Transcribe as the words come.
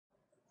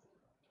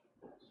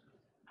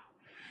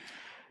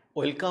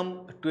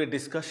Welcome to a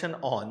discussion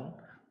on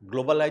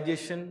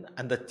globalization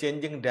and the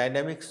changing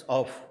dynamics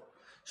of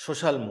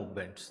social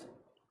movements.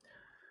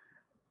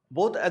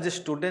 Both as a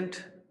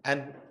student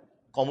and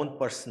common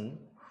person,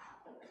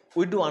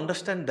 we do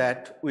understand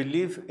that we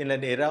live in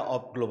an era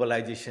of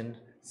globalization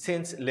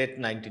since late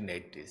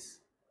 1980s.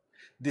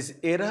 This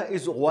era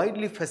is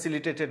widely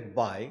facilitated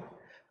by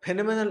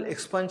phenomenal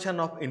expansion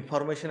of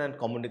information and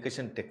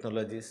communication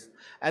technologies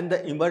and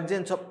the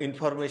emergence of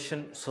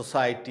information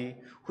society,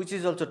 which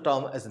is also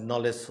termed as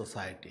knowledge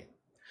society.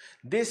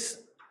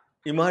 This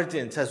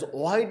emergence has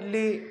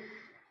widely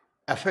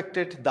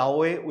affected the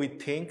way we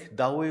think,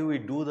 the way we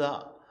do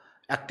the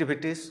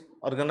activities,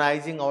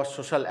 organizing our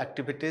social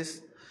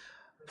activities,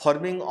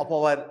 forming of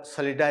our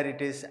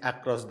solidarities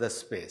across the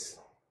space.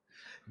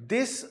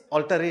 This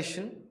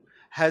alteration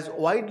has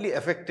widely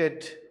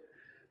affected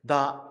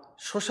the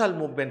social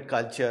movement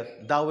culture,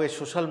 the way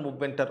social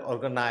movements are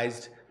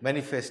organized,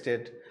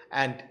 manifested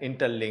and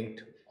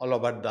interlinked all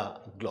over the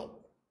globe.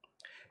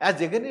 As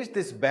against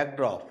this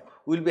backdrop,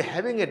 we will be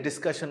having a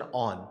discussion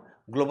on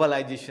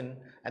globalization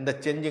and the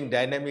changing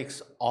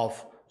dynamics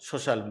of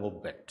social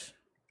movement.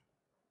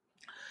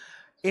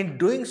 In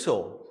doing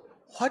so,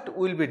 what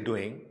we will be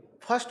doing?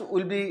 First,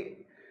 we will be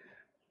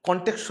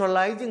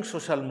contextualizing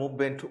social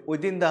movement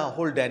within the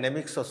whole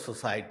dynamics of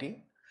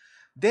society.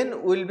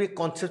 Then we will be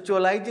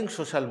conceptualizing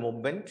social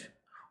movement,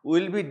 we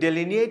will be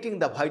delineating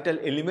the vital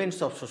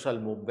elements of social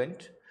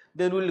movement,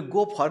 then we will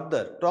go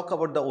further, talk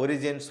about the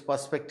origins,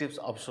 perspectives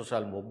of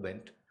social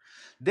movement.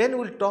 Then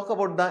we will talk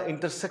about the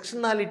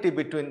intersectionality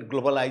between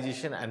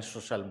globalization and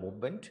social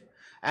movement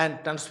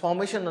and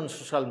transformation and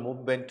social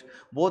movement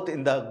both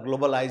in the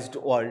globalized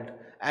world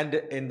and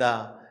in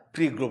the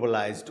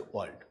pre-globalized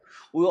world.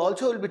 We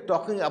also will be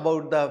talking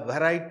about the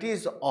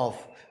varieties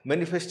of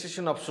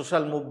manifestation of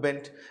social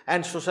movement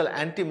and social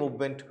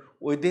anti-movement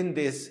within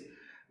this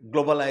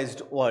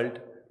globalized world.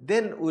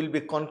 Then we will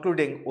be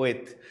concluding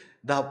with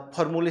the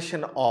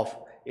formulation of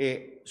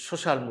a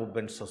social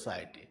movement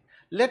society.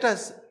 Let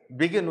us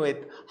begin with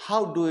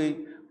how do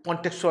we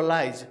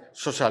contextualize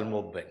social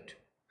movement.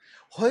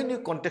 When you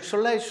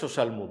contextualize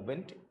social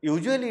movement,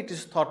 usually it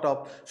is thought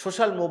of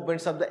social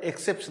movements are the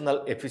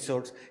exceptional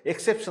episodes,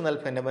 exceptional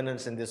phenomena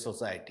in the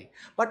society.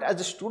 But as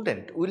a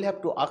student, we will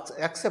have to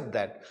accept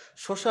that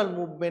social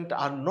movements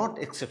are not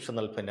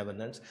exceptional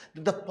phenomena,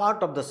 they are the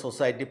part of the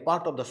society,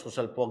 part of the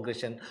social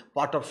progression,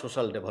 part of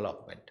social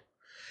development.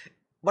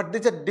 But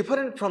these are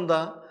different from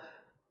the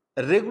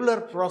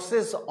regular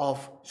process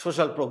of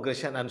social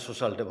progression and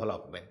social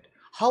development.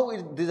 How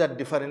these are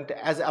different,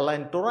 as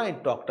Alain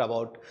Touraine talked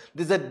about,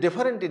 these are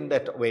different in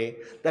that way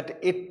that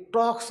it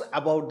talks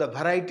about the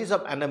varieties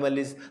of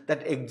anomalies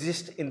that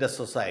exist in the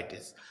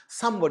societies.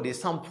 Somebody,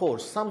 some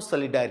force, some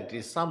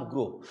solidarity, some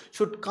group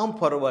should come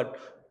forward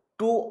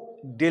to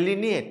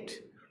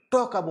delineate,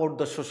 talk about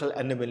the social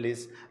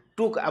anomalies,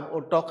 talk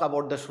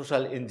about the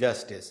social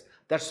injustice.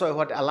 That's why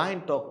what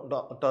Alain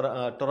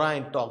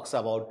Touraine talks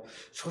about,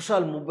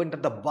 social movement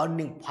are the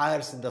burning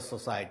fires in the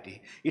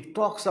society. It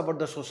talks about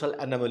the social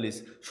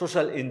anomalies,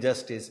 social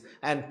injustice,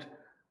 and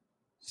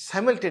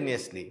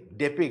simultaneously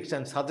depicts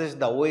and suggests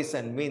the ways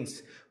and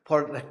means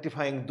for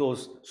rectifying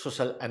those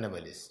social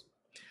anomalies.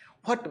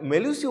 What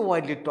Melusi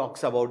widely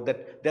talks about,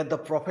 that they are the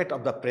prophet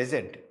of the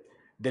present.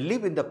 They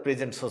live in the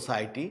present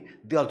society.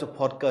 They also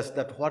forecast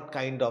that what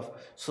kind of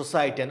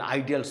society, an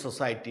ideal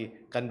society,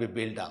 can be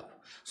built up.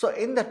 So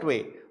in that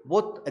way,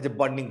 both as a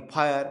burning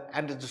fire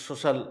and as a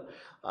social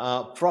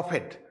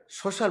prophet,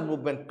 social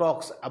movement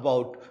talks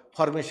about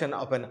formation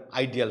of an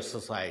ideal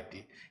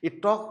society.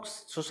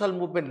 Social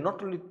movement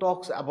not only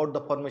talks about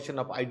the formation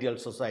of ideal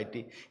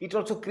society, it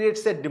also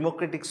creates a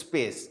democratic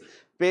space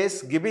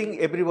giving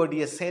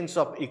everybody a sense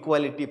of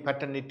equality,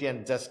 fraternity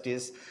and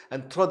justice,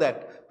 and through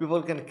that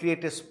people can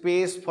create a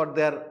space for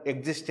their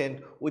existence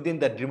within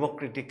the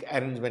democratic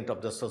arrangement of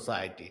the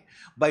society.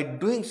 By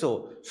doing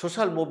so,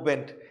 social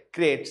movement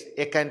creates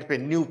a kind of a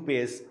new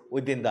pace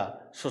within the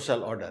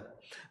social order.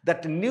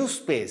 That new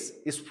space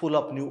is full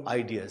of new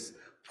ideas,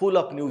 full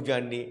of new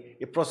journey,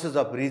 a process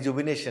of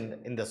rejuvenation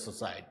in the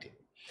society.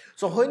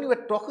 So when we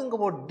are talking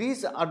about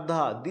these are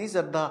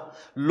the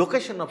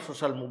location of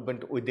social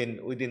movement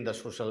within the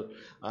social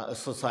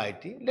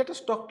society, let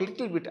us talk a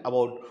little bit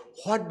about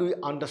what do we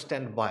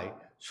understand by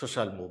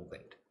social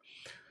movement.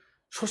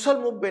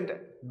 Social movement,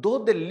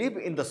 though they live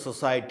in the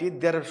society,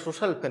 there are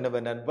social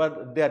phenomena,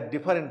 but they are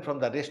different from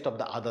the rest of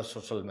the other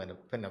social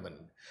phenomena.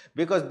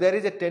 Because there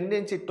is a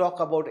tendency to talk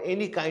about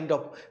any kind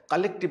of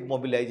collective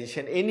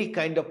mobilization, any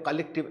kind of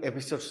collective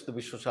episodes to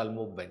be social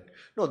movement.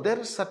 No, there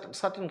is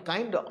certain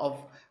kind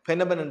of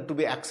phenomenon to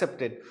be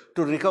accepted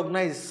to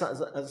recognize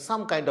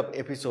some kind of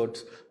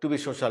episodes to be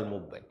social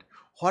movement.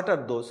 What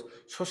are those?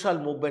 Social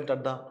movement are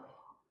the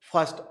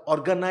first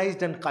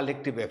organized and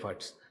collective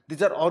efforts.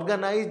 These are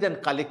organized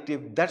and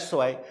collective, that's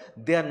why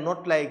they are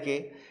not like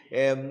a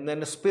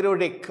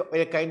sporadic,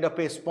 a kind of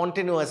a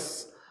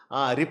spontaneous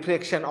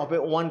reflection of a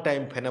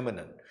one-time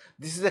phenomenon.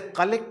 This is a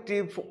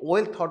collective,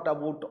 well thought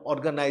about,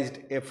 organized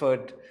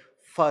effort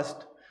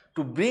first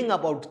to bring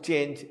about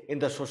change in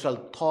the social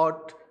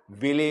thought,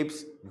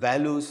 beliefs,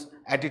 values,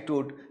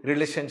 attitude,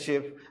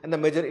 relationship and the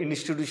major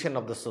institution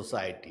of the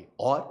society.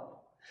 Or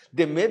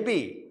they may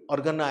be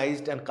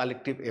organized and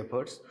collective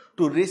efforts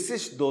to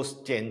resist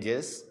those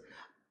changes,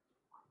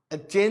 a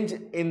change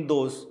in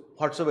those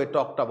whatsoever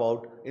talked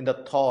about in the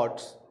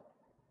thoughts,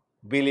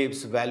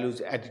 beliefs,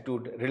 values,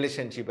 attitude,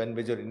 relationship and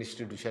major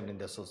institution in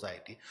the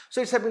society.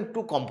 So it's having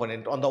two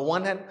components. On the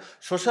one hand,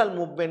 social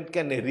movement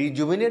can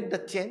rejuvenate the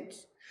change,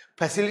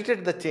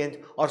 facilitate the change,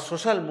 or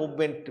social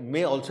movement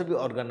may also be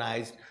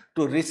organized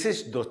to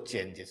resist those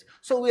changes.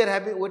 So we are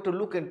to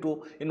look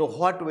into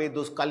what way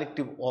those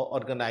collective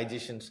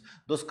organizations,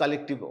 those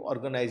collective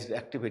organized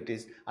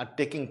activities are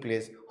taking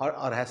place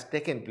or has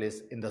taken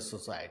place in the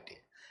society.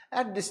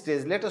 At this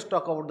stage, let us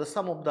talk about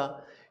some of the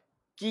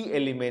key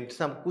elements,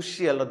 some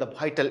crucial or the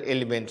vital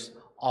elements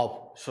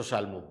of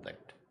social movement.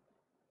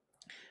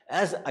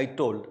 As I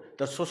told,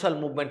 the social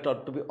movement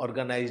ought to be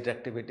organized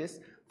activities.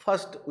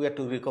 First, we have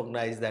to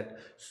recognize that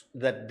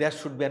there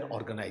should be an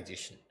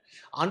organization.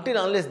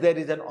 Until unless there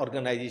is an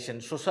organization,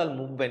 social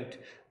movement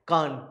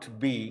can't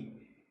be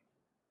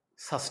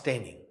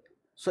sustaining.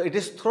 So it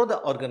is through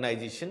the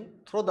organization,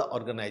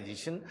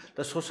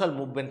 the social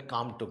movement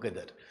come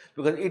together,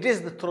 because it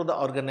is through the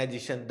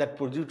organization that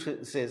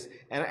produces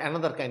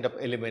another kind of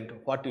element,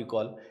 what we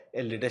call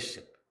a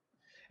leadership.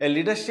 A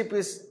leadership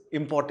is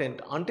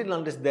important. Until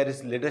unless there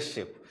is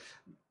leadership,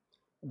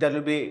 there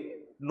will be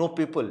no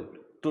people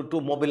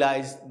to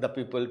mobilize the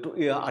people,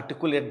 to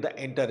articulate the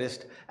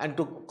interest and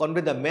to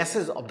convey the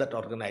message of that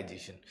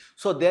organization.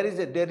 So there is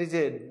a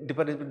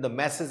difference between the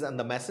masses and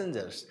the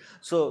messengers.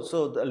 So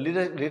the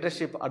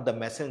leadership are the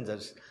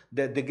messengers.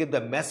 They give the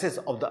message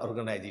of the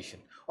organization.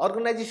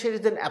 Organization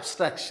is an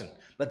abstraction,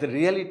 but the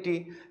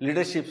reality,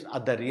 leaderships are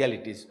the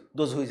realities,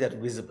 those which are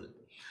visible.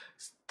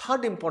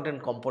 Third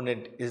important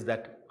component is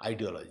that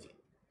ideology.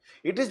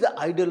 It is the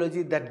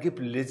ideology that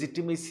gives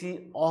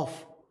legitimacy of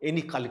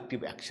any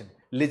collective action,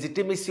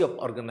 legitimacy of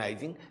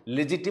organizing,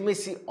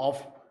 legitimacy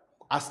of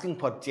asking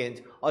for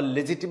change, or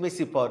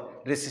legitimacy for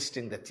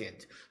resisting the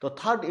change. The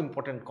third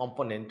important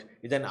component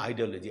is an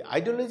ideology.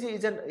 Ideology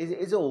is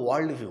a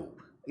worldview,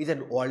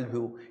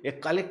 a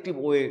collective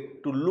way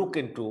to look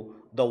into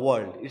the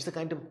world. It's a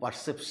kind of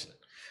perception.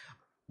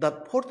 The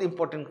fourth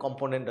important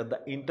component is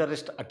the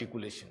interest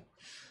articulation.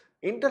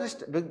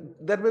 Interest,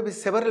 there may be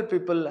several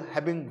people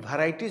having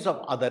varieties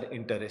of other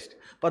interests,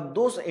 but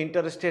those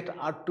interests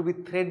are to be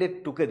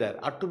threaded together,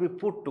 are to be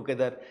put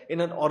together in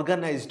an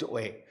organized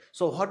way.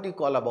 So what we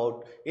call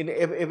about, in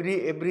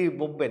every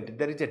movement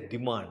there is a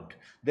demand,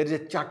 there is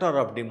a charter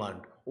of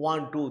demand.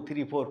 1, 2,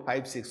 3, 4,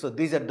 5, 6. So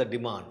these are the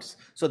demands.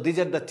 So these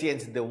are the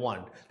changes they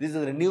want. These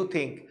are the new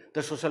thing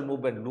the social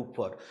movement look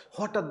for.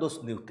 What are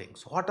those new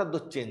things? What are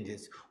those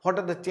changes? What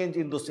are the change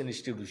in those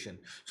institutions?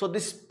 So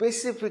this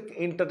specific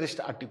interest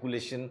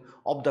articulation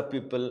of the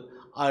people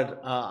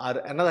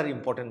are another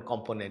important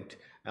component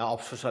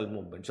of social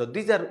movement. So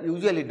these are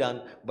usually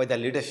done by the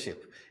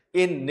leadership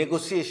in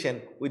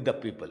negotiation with the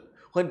people.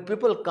 When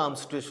people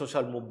comes to a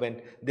social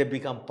movement, they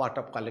become part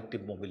of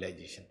collective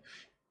mobilization.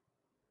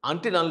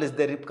 Until unless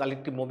there is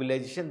collective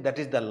mobilization, that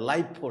is the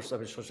life force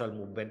of a social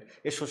movement.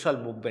 A social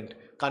movement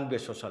can't be a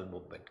social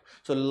movement.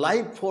 So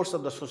life force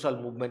of the social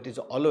movement is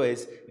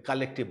always a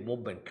collective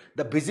movement,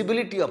 the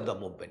visibility of the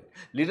movement.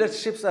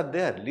 Leaderships are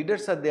there,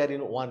 leaders are there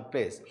in one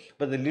place,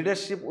 but the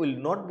leadership will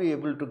not be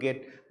able to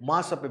get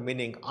much of a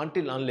meaning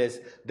until unless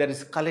there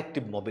is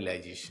collective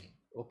mobilization.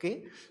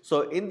 Okay,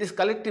 so in this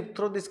collective,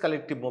 through this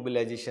collective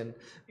mobilization,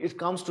 it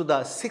comes to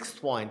the sixth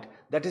point,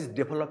 that is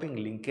developing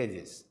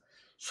linkages.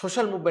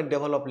 Social movement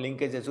develop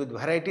linkages with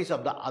varieties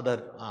of the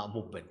other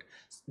movement,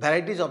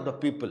 varieties of the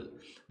people,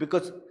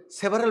 because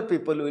several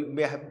people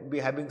may be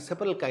having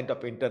several kind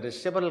of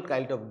interests, several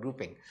kind of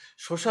grouping.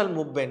 Social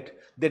movement,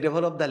 they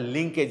develop the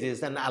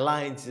linkages and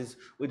alliances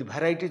with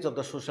varieties of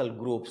the social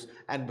groups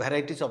and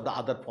varieties of the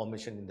other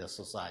formation in the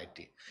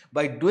society.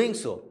 By doing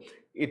so,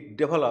 it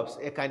develops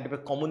a kind of a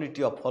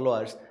community of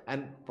followers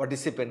and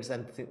participants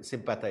and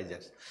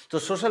sympathizers. So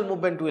social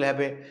movement will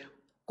have a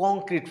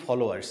concrete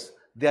followers.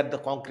 They are the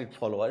concrete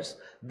followers.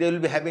 They will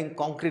be having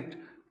concrete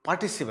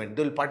participant.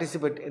 They will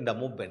participate in the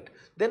movement.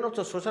 Then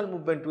also social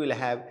movement will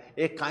have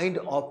a kind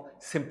of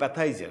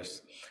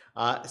sympathizers.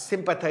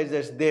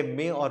 Sympathizers, they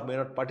may or may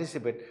not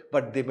participate,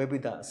 but they may be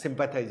the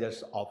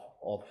sympathizers of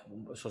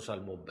social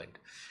movement.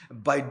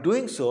 By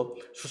doing so,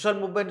 social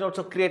movement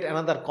also create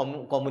another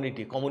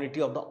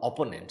community of the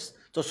opponents.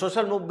 So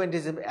social movement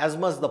is as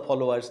much the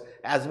followers,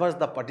 as much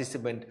the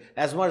participant,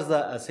 as much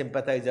the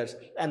sympathizers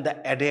and the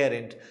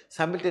adherent.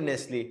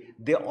 Simultaneously,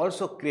 they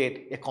also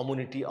create a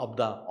community of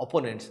the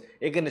opponents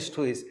against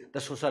which the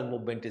social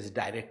movement is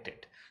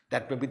directed.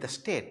 That may be the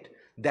state,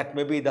 that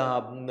may be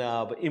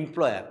the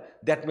employer,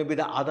 that may be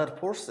the other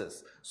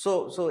forces.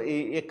 So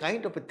a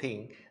kind of a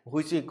thing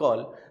which we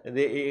call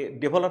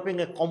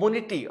developing a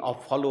community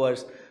of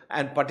followers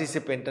and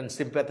participants and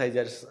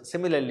sympathizers,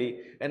 similarly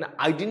an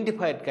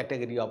identified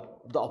category of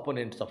the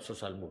opponents of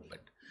social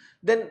movement.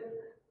 Then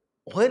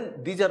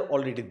when these are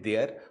already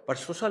there, but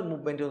social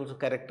movement is also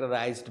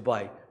characterized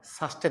by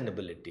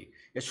sustainability.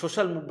 A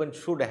social movement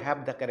should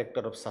have the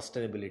character of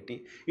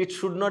sustainability. It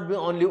should not be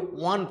only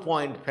one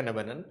point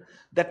phenomenon.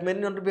 That may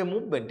not be a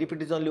movement. If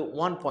it is only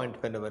one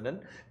point phenomenon,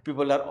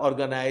 people are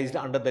organized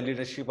under the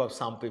leadership of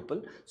some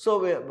people,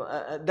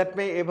 so that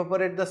may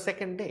evaporate the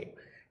second day.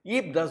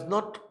 If it does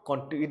not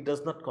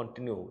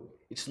continue,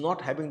 it's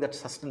not having that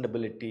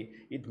sustainability,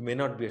 it may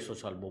not be a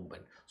social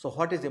movement. So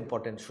what is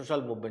important?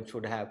 Social movement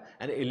should have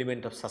an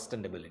element of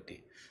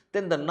sustainability.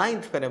 Then the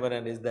ninth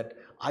phenomenon is that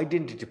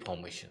identity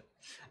formation.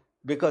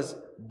 Because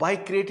by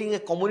creating a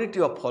community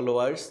of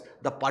followers,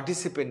 the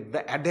participants,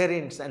 the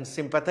adherents and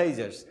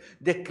sympathizers,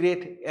 they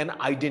create an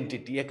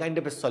identity, a kind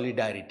of a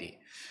solidarity.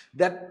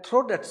 That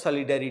through that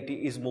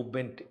solidarity is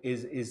movement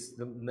is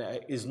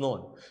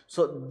known.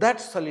 So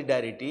that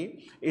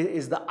solidarity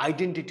is the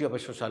identity of a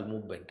social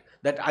movement.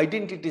 That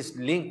identity is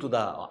linked to the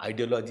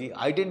ideology,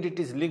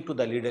 identity is linked to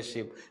the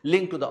leadership,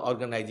 linked to the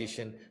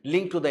organization,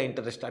 linked to the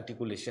interest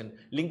articulation,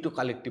 linked to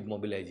collective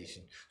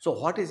mobilization. So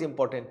what is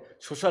important?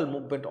 Social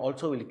movement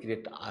also will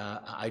create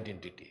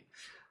identity.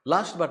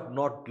 Last but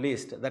not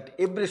least, that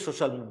every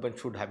social movement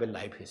should have a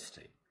life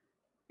history.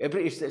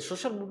 It's a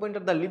social movement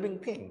of the living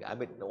thing. I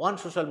mean, one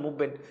social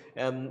movement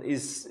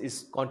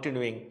is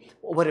continuing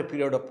over a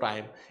period of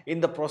time.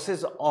 In the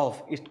process of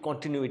its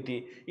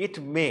continuity,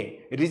 it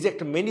may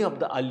reject many of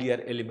the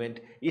earlier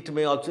elements. It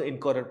may also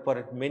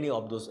incorporate many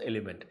of those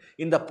elements.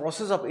 In the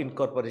process of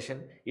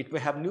incorporation, it may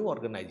have new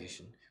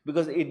organization,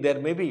 because there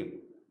may be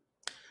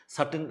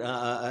certain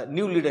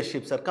new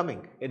leaderships are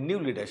coming, a new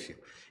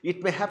leadership.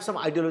 It may have some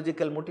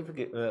ideological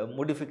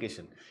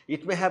modification.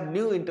 It may have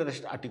new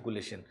interest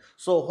articulation.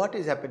 So what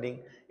is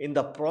happening in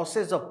the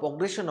process of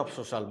progression of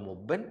social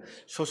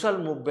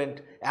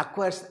movement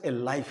acquires a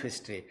life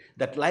history.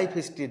 That life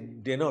history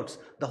denotes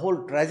the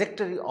whole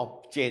trajectory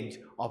of change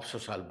of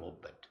social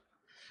movement.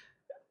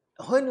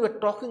 When we are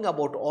talking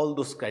about all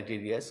those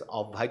criteria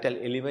of vital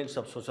elements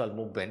of social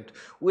movement,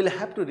 we will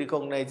have to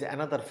recognize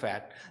another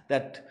fact,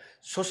 that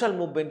social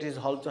movement is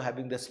also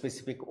having the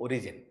specific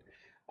origin,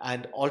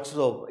 and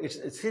also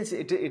since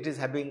it is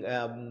having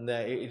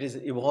it is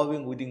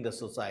evolving within the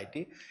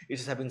society, it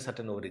is having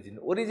certain origin.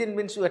 Origin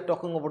means we are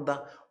talking about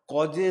the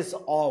causes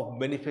of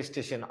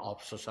manifestation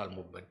of social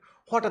movement.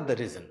 What are the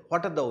reason?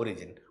 What are the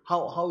origin?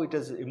 How it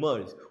has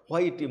emerged?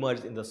 Why it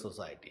emerged in the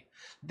society?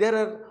 There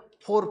are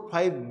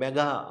 4-5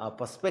 mega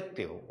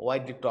perspective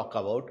widely talk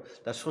about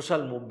the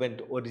social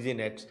movement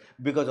originates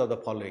because of the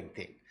following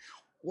thing.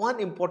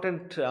 One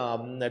important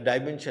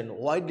dimension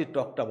widely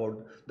talked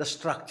about, the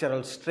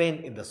structural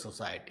strain in the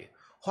society.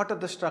 What are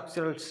the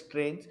structural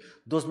strains?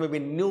 Those may be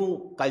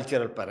new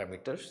cultural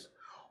parameters,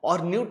 or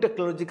new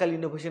technological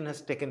innovation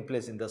has taken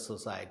place in the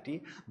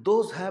society.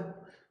 Those have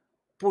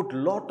put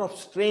lot of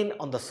strain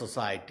on the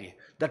society.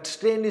 That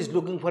strain is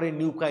looking for a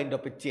new kind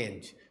of a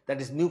change. That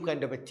is new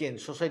kind of a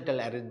change, societal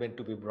arrangement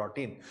to be brought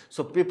in.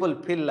 So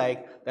people feel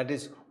like that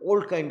is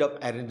old kind of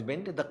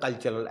arrangement, the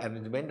cultural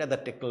arrangement and the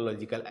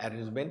technological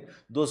arrangement,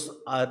 those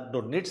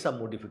need some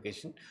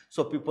modification.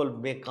 So people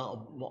may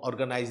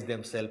organize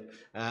themselves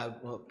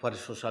for a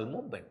social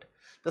movement.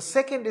 The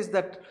second is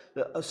that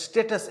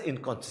status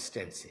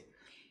inconsistency.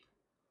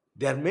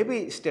 There may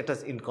be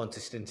status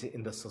inconsistency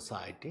in the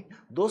society.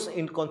 Those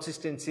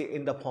inconsistency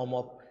in the form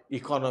of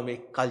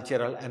economic,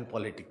 cultural and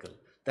political.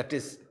 That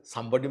is,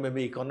 somebody may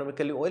be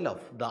economically well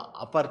off, the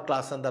upper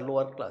class and the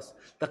lower class.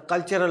 The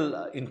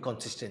cultural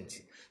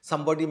inconsistency.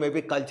 Somebody may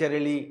be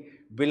culturally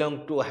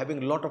belong to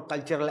having a lot of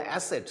cultural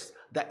assets,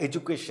 the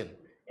education,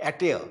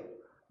 attire,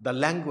 the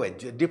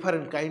language,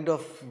 different kind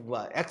of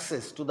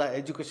access to the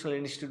educational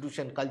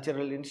institution,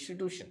 cultural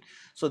institution.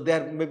 So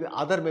there may be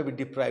other may be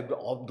deprived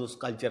of those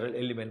cultural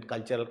element,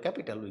 cultural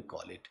capital we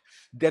call it.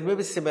 There may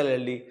be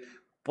similarly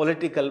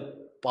political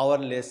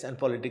powerless and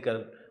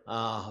political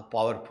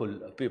powerful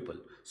people.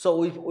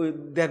 So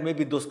there may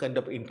be those kind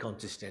of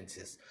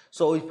inconsistencies.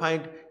 So we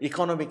find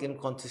economic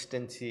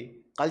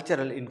inconsistency,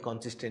 cultural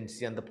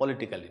inconsistency and the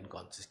political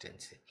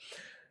inconsistency.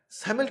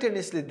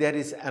 Simultaneously, there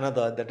is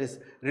another, that is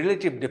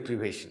relative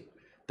deprivation.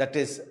 That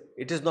is,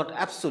 it is not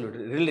absolute,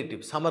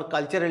 relative. Some are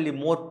culturally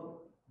more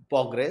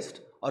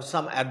progressed or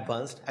some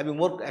advanced, having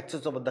more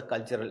access over the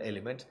cultural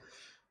elements,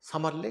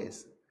 some are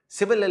less.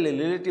 Similarly,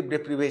 relative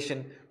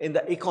deprivation in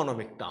the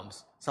economic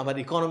terms. Some are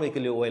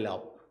economically well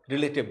off,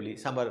 relatively,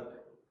 some are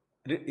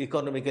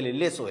economically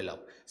less well off.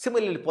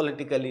 Similarly,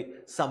 politically,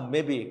 some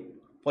may be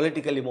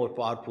politically more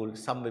powerful,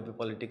 some may be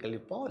politically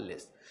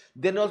powerless.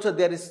 Then also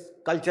there is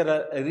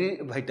cultural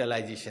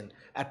revitalization.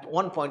 At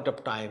one point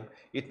of time,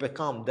 it may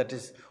come, that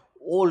is,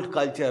 old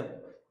culture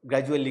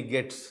gradually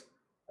gets,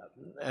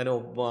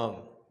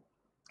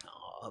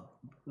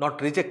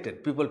 not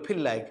rejected. People feel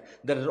like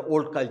there is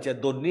old culture,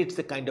 though needs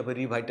a kind of a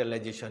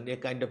revitalization, a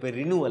kind of a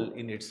renewal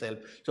in itself.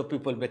 So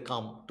people may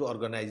come to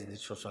organize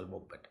this social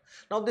movement.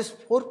 Now this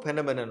fourth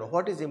phenomenon,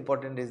 what is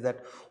important is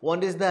that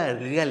one is the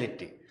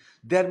reality.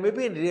 There may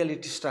be in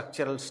reality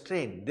structural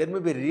strain. There may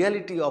be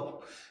reality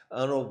of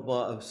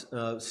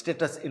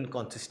status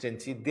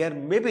inconsistency. There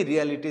may be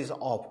realities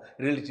of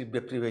relative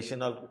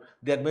deprivation, or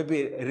there may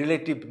be a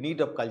relative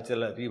need of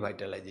cultural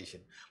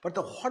revitalization. But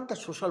what the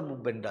social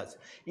movement does,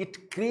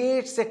 it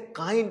creates a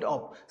kind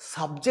of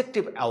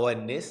subjective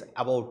awareness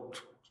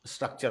about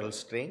structural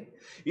strain.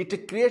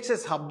 It creates a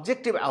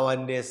subjective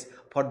awareness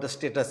for the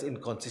status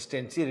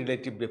inconsistency,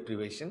 relative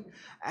deprivation,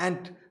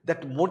 and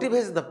that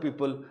motivates the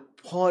people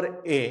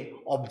for a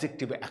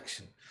objective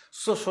action.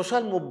 So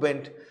social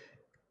movement,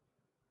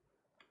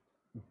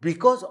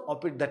 because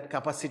of it, that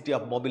capacity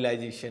of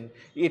mobilization,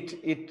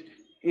 it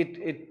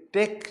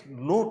take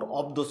note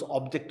of those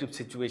objective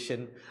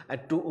situation,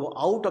 and to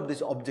out of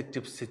this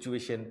objective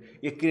situation,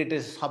 it creates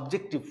a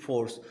subjective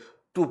force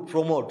to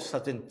promote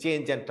certain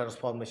change and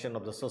transformation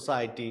of the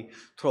society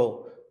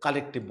through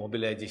collective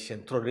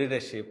mobilization, through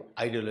leadership,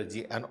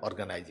 ideology, and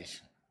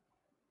organization.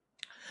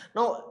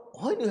 Now,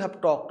 when you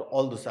have talked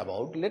all this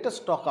about, let us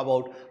talk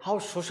about how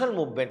social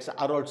movements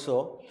are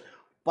also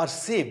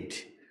perceived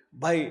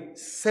by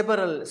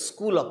several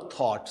school of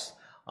thoughts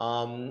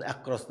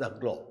across the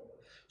globe.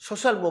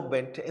 Social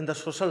movement in the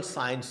social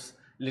science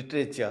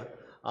literature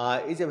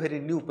is a very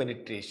new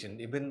penetration,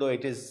 even though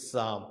it is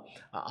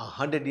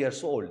 100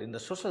 years old. In the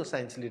social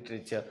science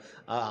literature,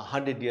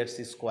 100 years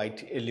is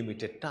quite a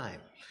limited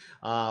time.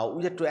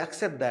 We have to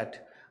accept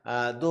that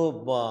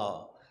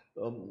though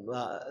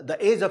the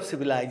age of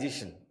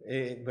civilization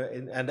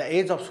and the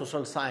age of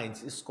social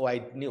science is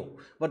quite new,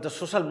 but the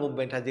social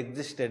movement has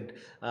existed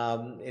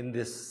in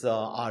this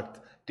earth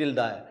till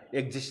the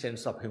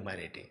existence of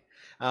humanity.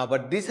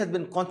 But this has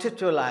been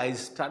conceptualized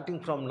starting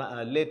from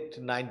late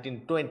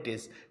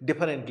 1920s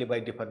differently by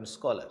different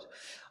scholars.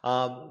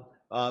 One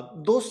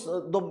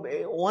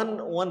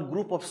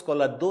group of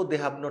scholars, though they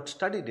have not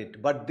studied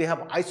it, but they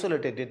have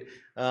isolated it,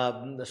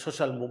 the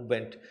social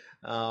movement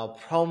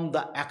from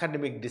the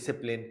academic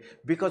discipline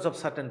because of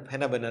certain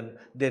phenomenon.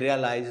 They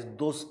realize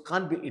those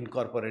can't be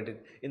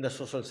incorporated in the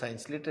social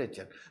science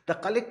literature. The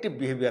collective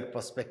behavior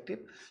perspective,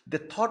 they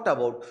thought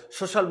about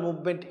social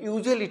movement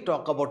usually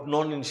talk about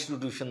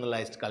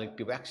non-institutionalized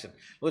collective action,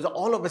 because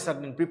all of a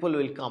sudden people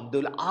will come, they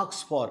will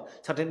ask for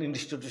certain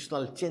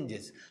institutional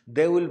changes,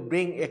 they will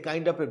bring a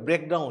kind of a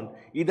breakdown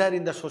either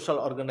in the social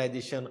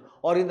organization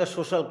or in the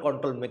social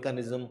control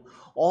mechanism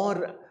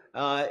or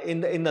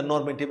in the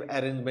normative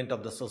arrangement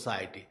of the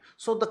society.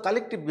 So the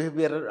collective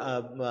behavior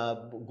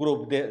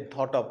group, they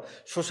thought of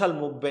social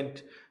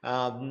movement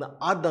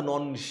are the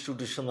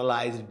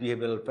non-institutionalized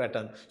behavioral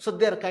pattern. So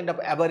they are kind of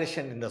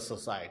aberration in the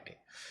society.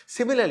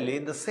 Similarly,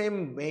 in the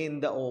same vein,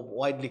 the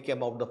widely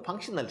came out the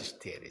functionalist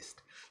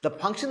theorist. The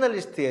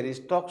functionalist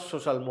theorist talks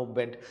social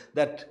movement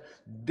that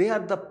they are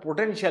the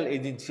potential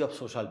agency of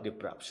social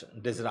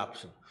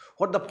disruption.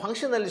 What the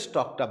functionalists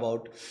talked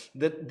about,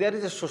 that there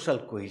is a social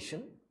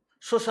cohesion,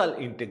 social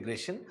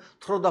integration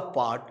through the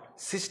part,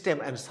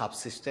 system and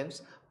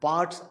subsystems,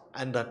 parts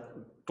and the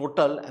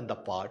total and the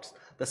parts,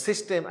 the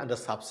system and the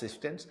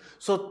subsystems.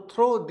 So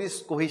through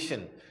this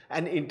cohesion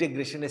and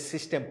integration, a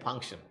system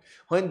function.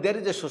 When there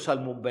is a social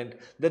movement,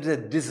 there is a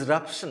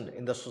disruption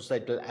in the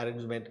societal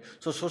arrangement.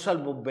 So social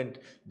movement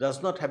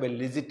does not have a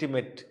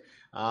legitimate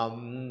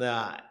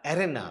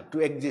arena to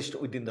exist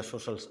within the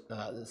social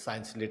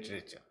science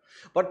literature.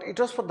 But it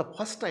was for the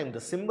first time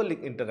the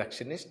symbolic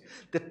interactionists,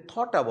 they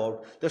thought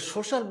about the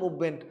social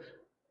movement,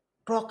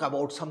 talk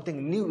about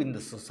something new in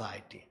the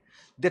society.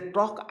 They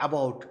talk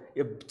about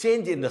a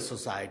change in the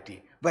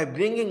society. By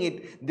bringing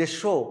it, they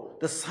show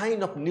the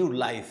sign of new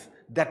life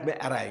that may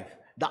arrive.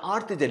 The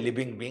earth is a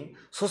living being,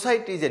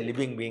 society is a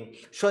living being,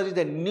 so there is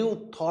a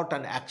new thought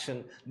and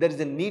action, there is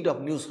a need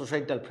of new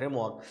societal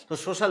framework. So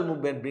social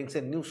movement brings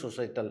a new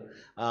societal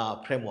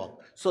framework.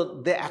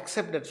 So they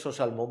accept that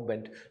social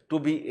movement to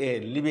be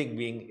a living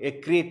being, a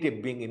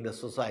creative being in the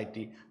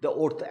society, the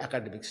worth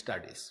academic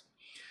studies.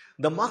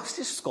 The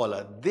Marxist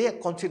scholar, they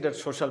consider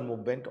social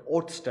movement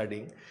worth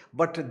studying,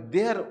 but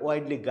they are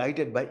widely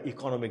guided by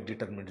economic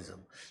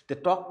determinism. They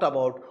talked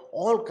about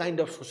all kind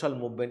of social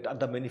movement are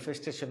the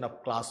manifestation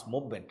of class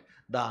movement,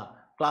 the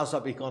class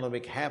of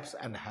economic haves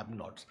and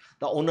have-nots,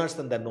 the owners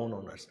and the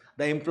non-owners,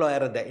 the employer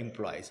and the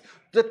employees.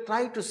 They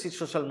try to see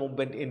social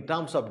movement in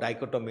terms of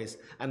dichotomies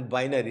and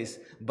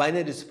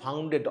binaries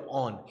founded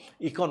on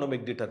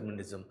economic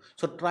determinism.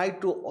 So try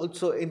to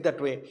also in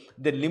that way,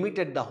 they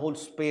limited the whole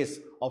space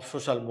of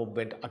social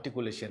movement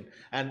articulation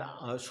and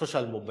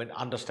social movement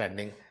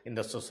understanding in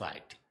the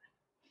society.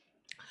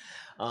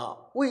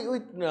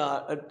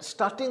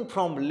 Starting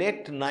from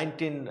late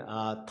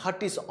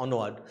 1930s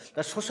onward,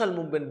 the social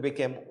movement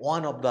became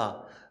one of the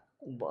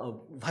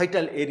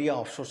vital area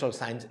of social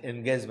science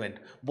engagement,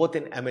 both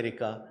in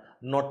America,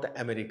 North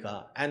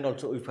America, and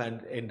also we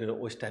find in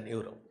Western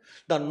Europe.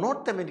 The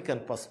North American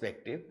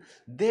perspective,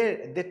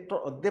 they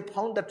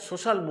found that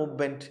social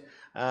movement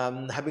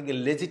having a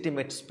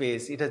legitimate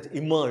space, it has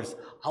emerged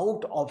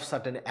out of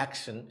certain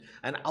action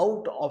and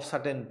out of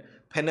certain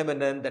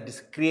phenomenon that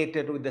is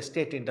created with the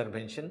state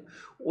intervention,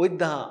 with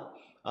the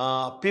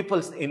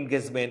people's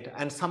engagement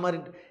and some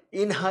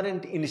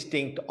inherent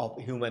instinct of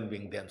human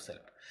being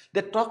themselves.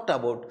 They talked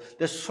about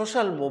the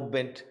social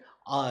movements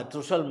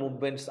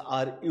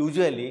are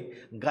usually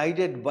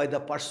guided by the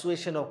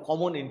persuasion of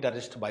common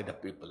interest by the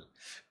people.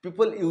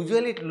 People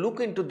usually look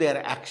into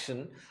their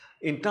action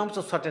in terms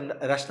of certain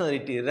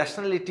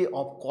rationality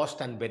of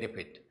cost and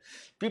benefit.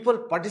 When people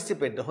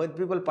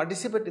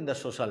participate in the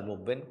social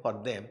movement,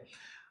 for them,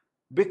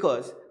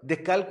 because they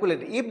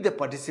calculate if they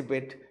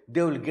participate,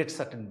 they will get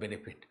certain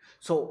benefit.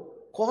 So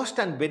cost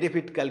and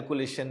benefit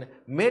calculation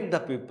made the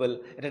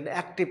people an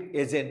active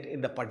agent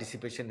in the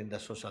participation in the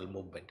social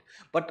movement.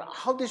 But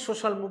how the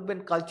social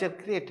movement culture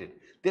created?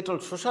 They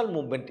told social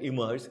movement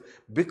emerged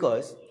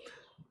because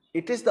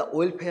it is the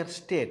welfare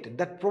state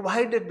that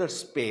provided the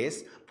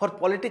space for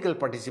political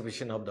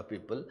participation of the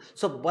people.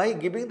 So by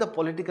giving the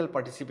political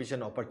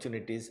participation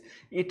opportunities,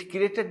 it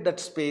created that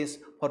space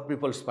for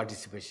people's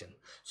participation.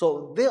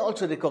 So they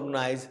also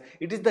recognize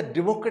it is the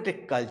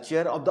democratic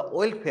culture of the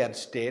welfare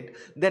state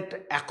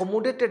that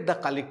accommodated the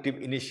collective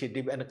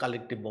initiative and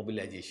collective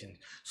mobilization.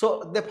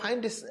 So they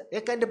find this a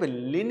kind of a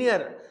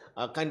linear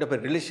kind of a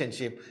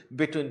relationship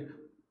between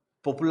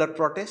popular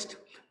protest,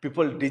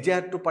 people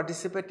desire to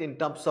participate in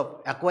terms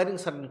of acquiring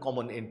certain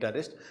common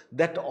interest,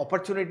 that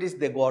opportunities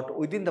they got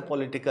within the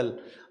political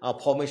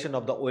formation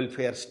of the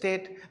welfare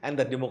state and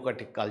the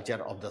democratic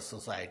culture of the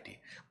society.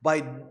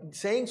 By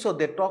saying so,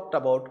 they talked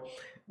about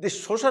the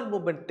social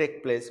movement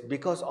take place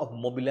because of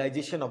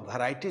mobilization of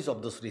varieties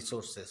of those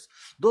resources.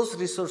 Those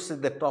resources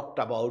they talked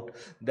about,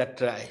 that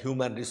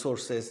human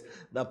resources,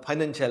 the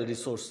financial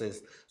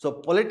resources. So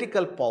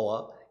political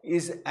power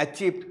is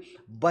achieved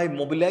by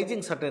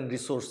mobilizing certain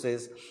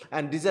resources,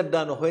 and these are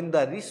done when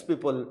the rich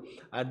people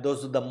and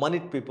the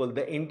moneyed people,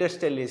 the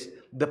industrialists,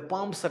 they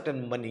pump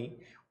certain money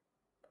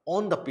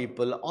on the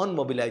people, on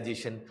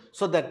mobilization,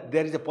 so that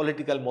there is a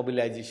political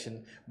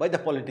mobilization by the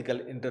political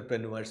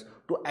entrepreneurs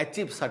to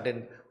achieve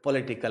certain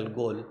political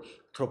goal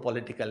through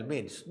political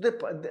means.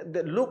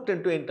 They looked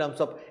into in terms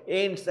of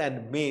ends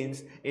and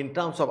means, in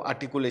terms of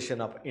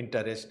articulation of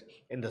interest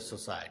in the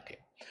society.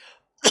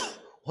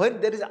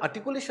 When there is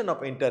articulation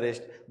of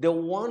interest, they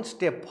one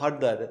step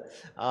further.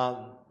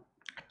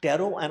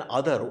 Tarot and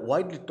other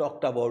widely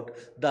talked about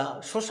the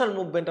social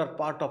movement are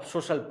part of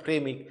social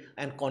framing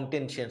and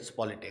contentious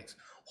politics.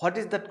 What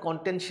is that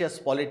contentious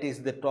politics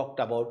they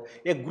talked about?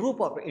 A group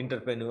of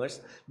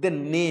entrepreneurs, they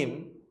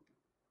name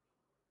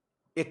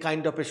a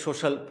kind of a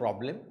social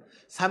problem,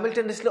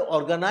 simultaneously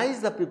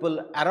organize the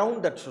people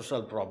around that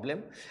social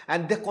problem,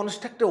 and they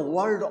construct a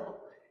world.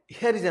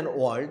 Here is a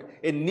world,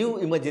 a new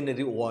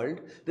imaginary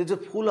world that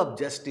is full of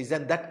justice,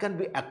 and that can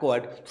be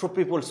acquired through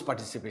people's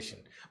participation.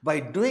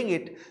 By doing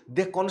it,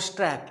 they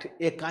construct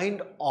a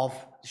kind of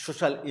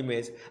social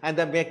image, and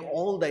they make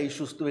all the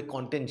issues to be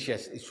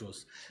contentious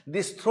issues.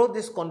 Through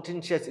this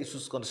contentious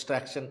issues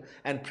construction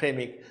and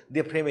framing,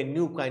 they frame a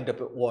new kind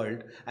of a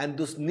world, and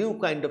this new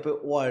kind of a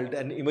world,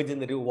 an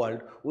imaginary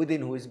world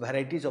within which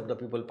varieties of the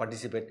people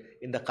participate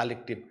in the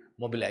collective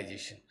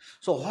mobilization.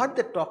 So what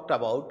they talked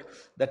about,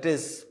 that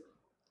is,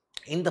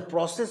 in the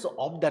process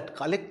of that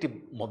collective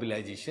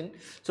mobilization,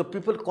 so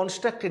people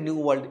construct a new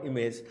world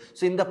image.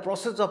 So in the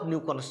process of new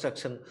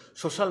construction,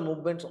 social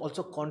movements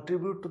also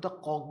contribute to the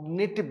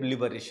cognitive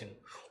liberation.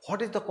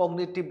 What is the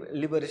cognitive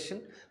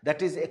liberation?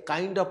 That is a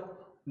kind of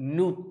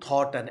new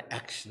thought and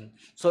action.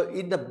 So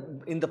in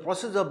the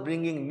process of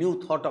bringing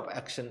new thought of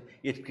action,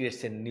 it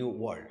creates a new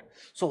world.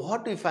 So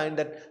what we find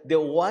that they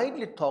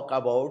widely talk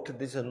about,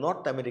 this is a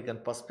North American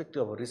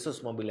perspective of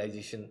resource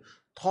mobilization,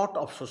 thought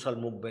of social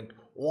movement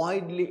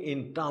widely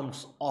in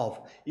terms of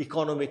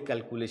economic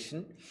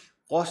calculation,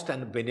 cost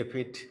and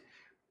benefit,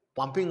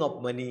 pumping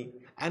of money,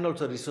 and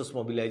also resource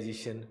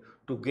mobilization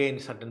to gain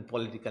certain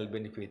political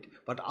benefit.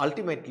 But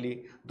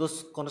ultimately,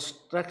 those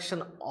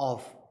construction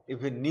of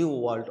a new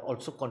world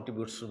also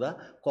contributes to the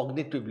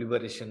cognitive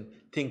liberation,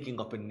 thinking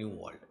of a new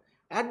world.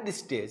 At this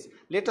stage,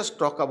 let us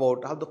talk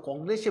about how the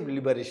cognitive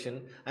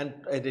liberation and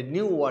the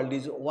new world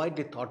is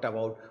widely thought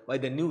about by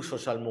the new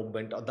social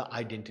movement or the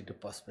identity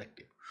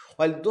perspective.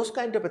 While those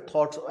kind of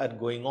thoughts are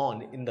going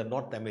on in the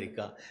North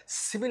America,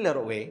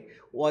 similar way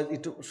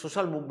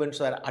social movements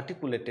are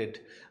articulated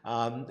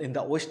in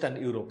the Western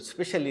Europe,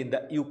 especially in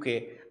the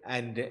UK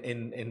and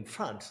in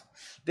France.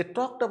 They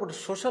talked about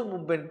social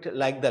movement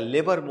like the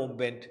labor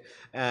movement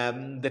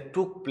that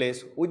took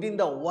place within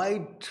the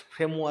wide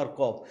framework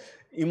of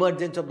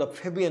emergence of the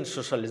Fabian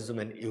socialism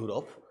in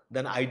Europe,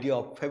 the idea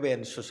of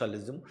Fabian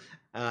socialism,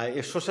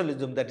 a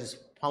socialism that is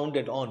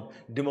founded on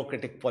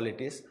democratic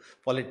politics,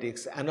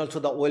 and also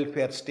the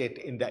welfare state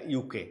in the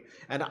UK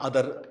and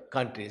other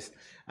countries.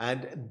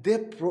 And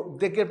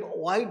they give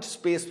wide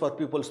space for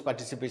people's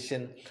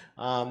participation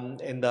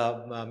in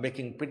the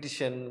making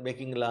petition,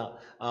 making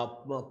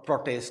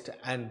protest,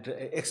 and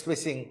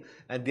expressing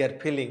their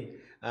feeling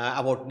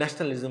about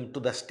nationalism to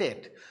the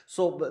state.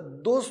 So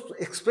those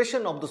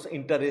expression of those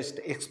interest,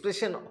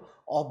 expression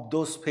of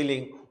those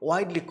feeling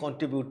widely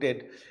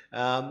contributed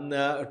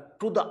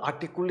to the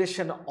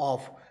articulation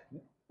of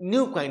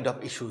new kind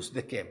of issues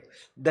they came.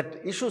 That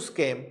issues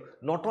came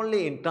not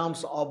only in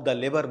terms of the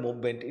labor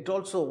movement, it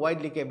also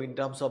widely came in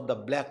terms of the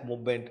black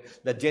movement,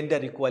 the gender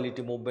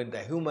equality movement, the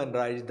human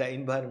rights, the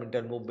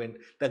environmental movement,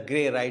 the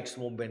grey rights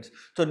movements.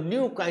 So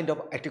new kind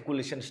of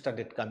articulation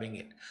started coming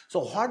in.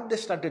 So what they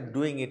started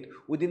doing it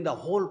within the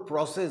whole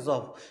process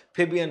of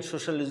Fabian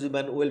socialism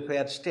and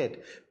welfare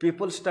state,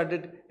 people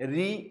started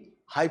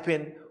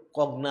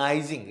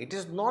cognizing. It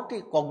is not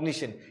a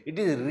cognition, it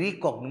is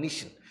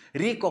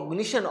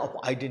recognition of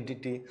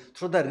identity.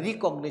 Through the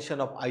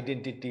recognition of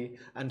identity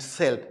and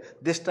self,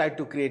 they try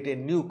to create a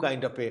new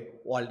kind of a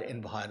world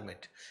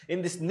environment.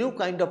 In this new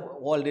kind of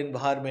world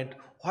environment,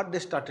 what they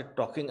started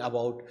talking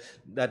about,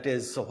 that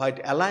is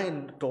what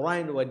Alain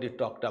Touraine when they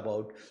talked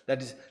about,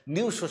 that is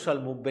new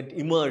social movement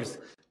emerged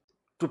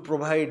to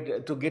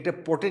provide, to get a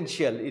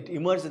potential. It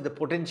emerged as the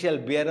potential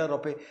bearer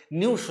of a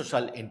new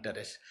social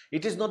interest.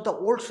 It is not the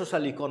old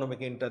social economic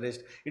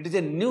interest, it is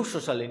a new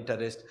social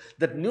interest.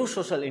 That new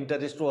social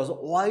interest was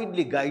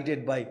widely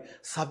guided by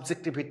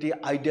subjectivity,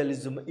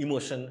 idealism,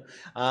 emotion,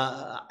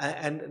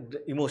 and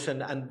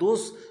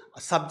those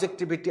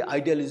subjectivity,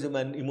 idealism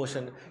and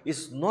emotion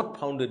is not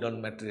founded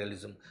on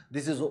materialism.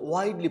 This is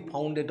widely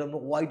founded on a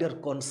wider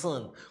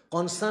concern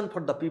for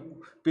the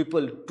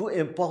people to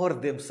empower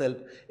themselves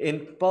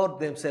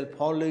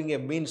following a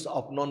means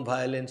of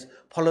non-violence,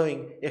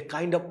 following a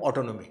kind of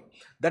autonomy.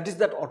 That is,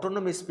 that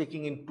autonomy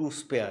speaking in two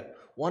spheres.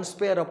 One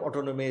sphere of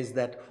autonomy is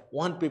that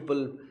one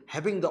people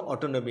having the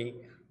autonomy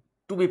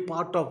to be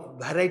part of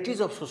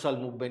varieties of social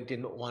movement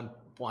in one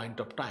point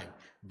of time.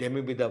 They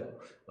may be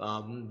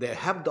they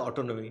have the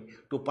autonomy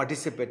to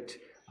participate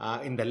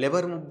in the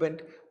labor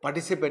movement,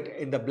 participate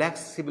in the black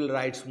civil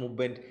rights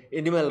movement,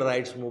 animal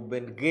rights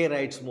movement, gay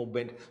rights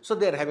movement. So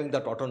they are having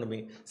that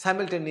autonomy.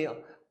 Simultaneously,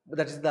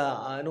 that is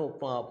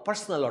the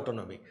personal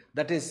autonomy.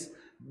 That is,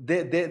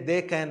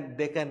 they can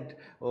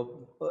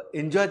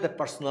enjoy that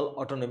personal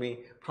autonomy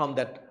from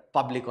that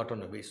public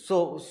autonomy.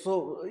 So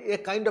a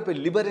kind of a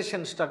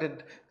liberation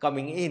started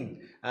coming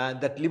in,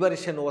 and that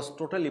liberation was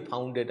totally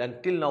founded,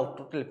 until now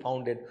totally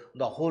founded,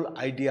 the whole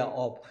idea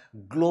of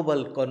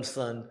global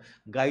concern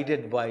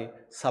guided by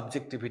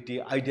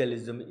subjectivity,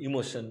 idealism,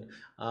 emotion,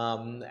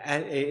 and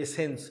a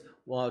sense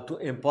to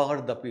empower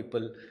the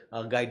people,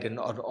 guided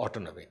or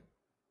autonomy.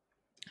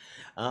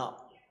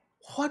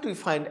 What we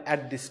find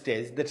at this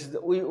stage, that is,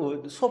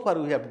 so far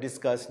we have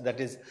discussed, that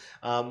is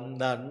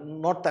the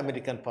North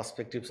American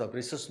perspectives of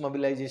resource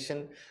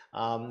mobilization,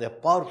 a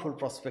powerful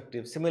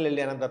perspective. Similarly,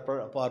 another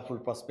powerful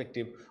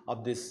perspective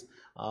of this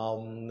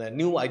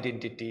new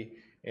identity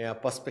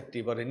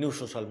perspective, or a new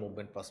social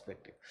movement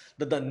perspective.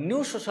 The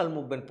new social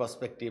movement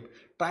perspective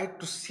tried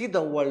to see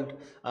the world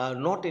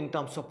not in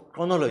terms of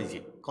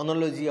chronology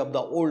of the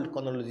old,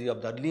 chronology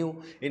of the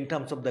new, in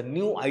terms of the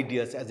new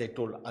ideas, as I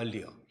told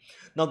earlier.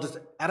 Now, this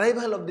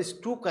arrival of these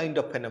two kind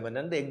of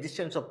phenomenon, the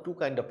existence of two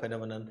kind of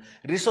phenomenon,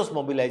 resource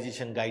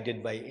mobilization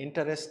guided by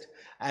interest,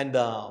 and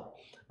the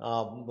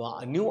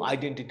new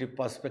identity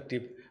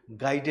perspective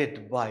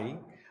guided by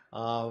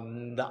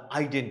the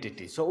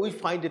identity. So we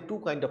find a two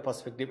kind of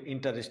perspective,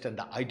 interest and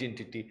the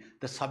identity,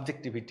 the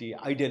subjectivity,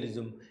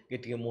 idealism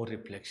getting a more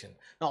reflection.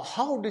 Now,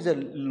 how is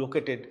it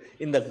located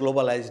in the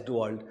globalized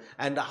world,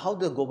 and how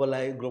the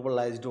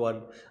globalized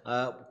world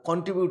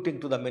contributing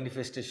to the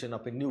manifestation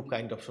of a new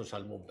kind of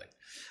social movement?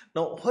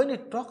 Now, when we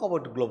talk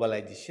about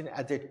globalization,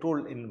 as I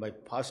told in my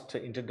first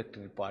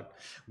introductory part,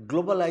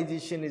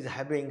 globalization is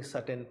having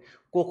certain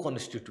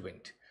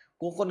co-constituent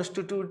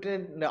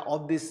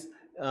of this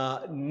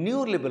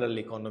new liberal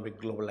economic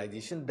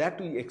globalization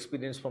that we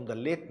experienced from the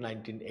late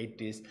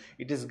 1980s.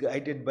 It is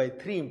guided by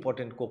three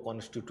important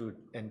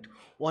co-constituent.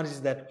 One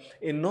is that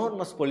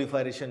enormous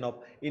proliferation of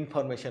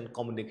information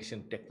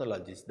communication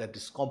technologies, that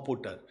is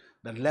computer,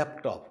 the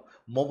laptop,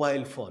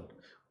 mobile phone,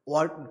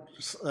 or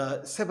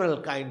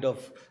several kind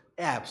of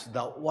apps,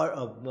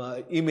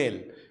 the email,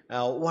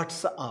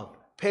 WhatsApp,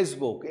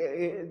 Facebook,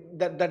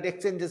 that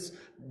exchanges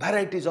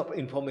varieties of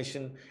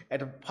information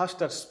at a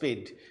faster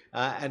speed,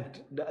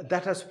 and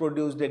that has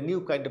produced a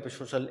new kind of a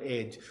social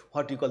age,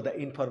 what you call the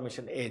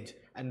information age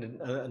and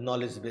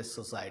knowledge-based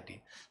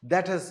society.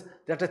 That has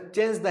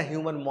changed the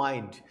human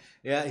mind,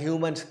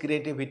 human's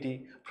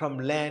creativity from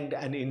land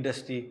and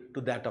industry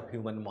to that of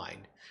human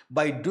mind.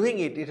 By doing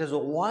it, it has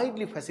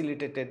widely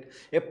facilitated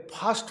a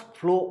fast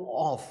flow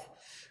of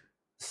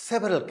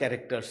several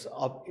characters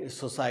of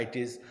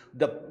societies,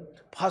 the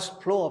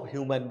fast flow of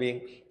human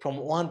being from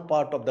one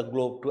part of the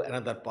globe to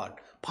another part,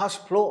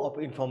 fast flow of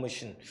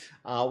information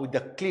with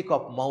the click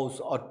of mouse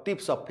or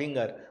tips of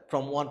finger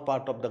from one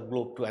part of the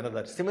globe to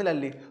another.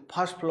 Similarly,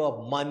 fast flow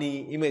of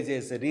money,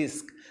 images,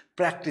 risk,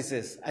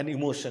 practices and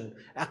emotion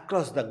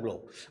across the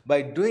globe.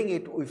 By doing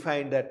it, we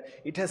find that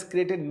it has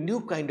created a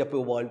new kind of a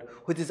world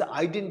which is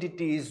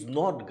identity is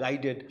not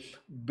guided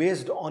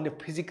based on a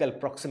physical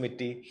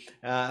proximity,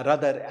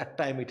 rather at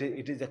time it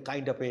is a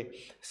kind of a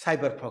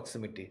cyber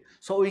proximity.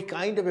 So we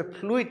kind of a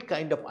fluid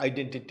kind of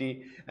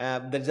identity,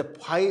 there is a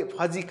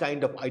fuzzy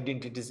kind of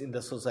identities in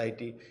the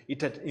society,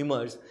 it has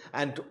emerged,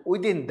 and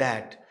within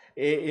that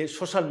a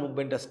social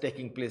movement is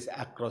taking place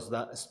across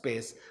the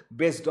space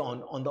based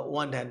on the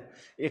one hand,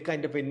 a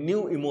kind of a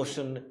new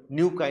emotion,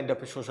 new kind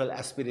of a social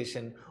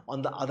aspiration,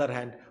 on the other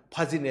hand,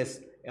 fuzziness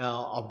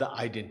of the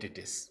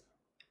identities.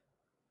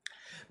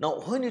 Now,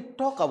 when you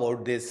talk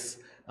about this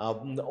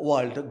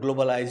world,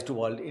 globalized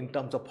world, in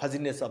terms of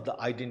fuzziness of the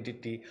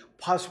identity,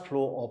 fast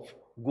flow of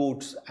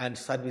goods and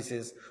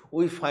services,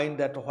 we find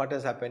that what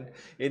has happened,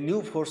 a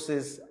new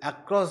forces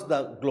across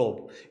the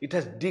globe, it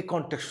has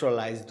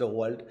decontextualized the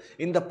world.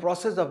 In the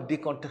process of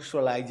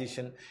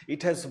decontextualization,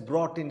 it has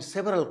brought in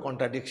several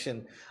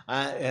contradictions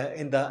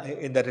in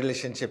the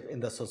relationship in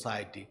the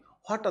society.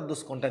 What are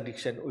those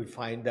contradictions? We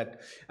find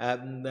that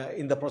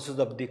in the process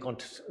of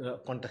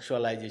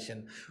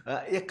decontextualization,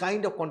 a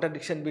kind of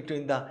contradiction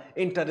between the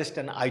interest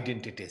and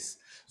identities.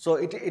 So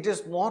it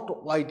is not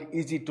quite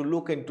easy to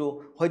look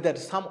into whether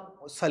some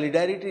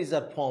solidarities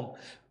are formed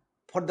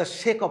for the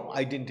sake of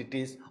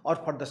identities or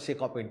for the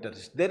sake of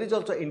interest. There is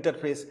also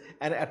interface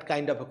and a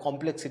kind of a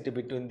complexity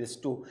between these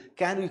two.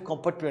 Can we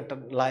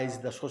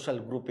compartmentalize the social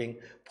grouping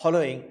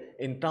following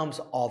in terms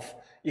of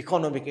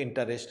economic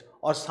interest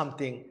or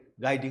something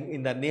guiding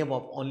in the name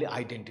of only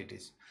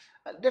identities?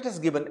 Let us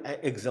give an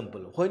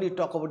example. When you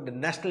talk about the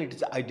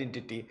nationality's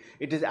identity,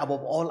 it is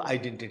above all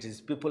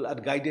identities. People are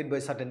guided by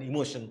certain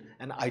emotion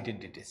and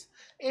identities.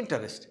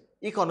 Interest,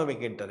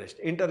 economic interest,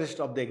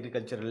 interest of the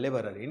agricultural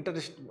laborer,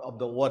 interest of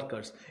the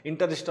workers,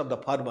 interest of the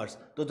farmers,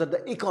 those are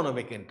the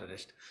economic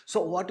interest.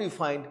 So what we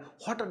find,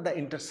 what are the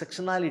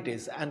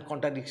intersectionalities and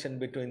contradiction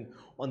between,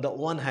 on the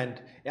one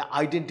hand,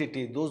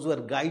 identity, those who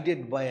are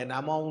guided by an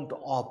amount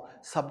of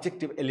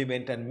subjective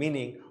element and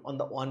meaning, on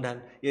the one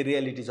hand, a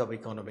realities of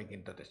economic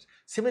interest.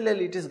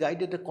 Similarly, it is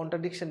guided a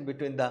contradiction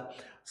between the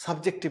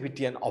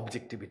subjectivity and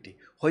objectivity,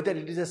 whether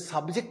it is a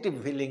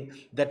subjective feeling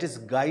that is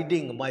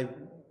guiding my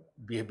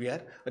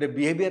behavior or a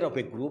behavior of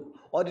a group,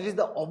 or it is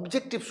the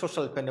objective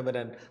social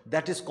phenomenon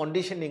that is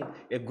conditioning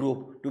a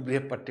group to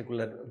behave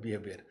particular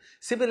behavior.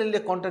 Similarly, a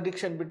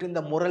contradiction between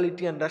the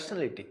morality and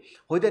rationality,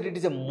 whether it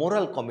is a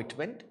moral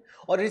commitment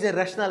or it is a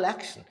rational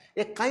action,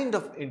 a kind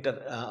of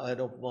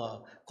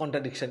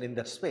contradiction in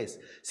that space.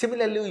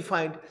 Similarly, we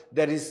find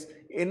there is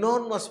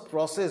enormous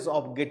process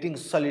of getting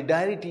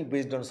solidarity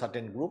based on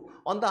certain group.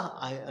 On the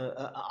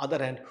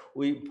other hand,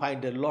 we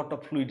find a lot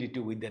of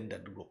fluidity within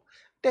that group.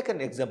 Take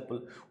an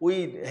example,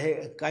 we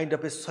have kind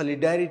of a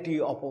solidarity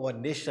of our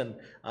nation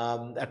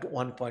at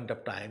one point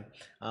of time.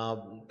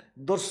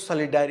 Those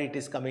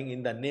solidarities coming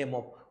in the name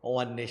of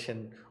one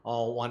nation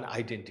or one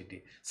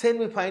identity. Then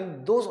we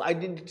find those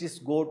identities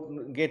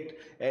get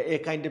a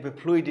kind of a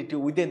fluidity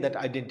within that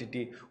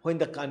identity when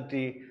the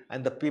country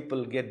and the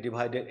people get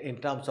divided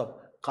in terms of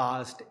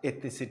caste,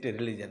 ethnicity,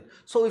 religion.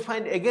 So we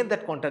find again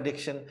that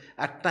contradiction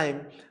at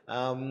times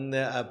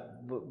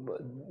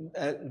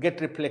get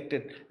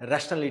reflected,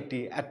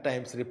 rationality at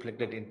times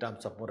reflected in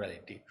terms of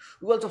morality.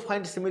 We also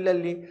find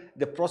similarly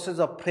the process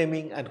of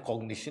framing and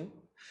cognition,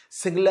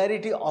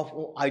 singularity of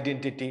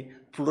identity,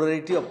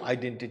 plurality of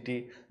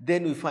identity.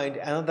 Then we find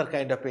another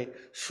kind of a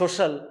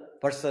social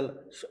versus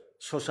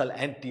social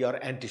anti or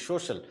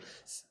anti-social.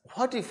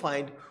 What we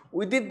find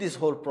within this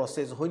whole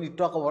process, when we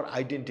talk about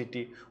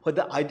identity,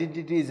 whether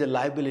identity is a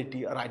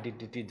liability or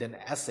identity is an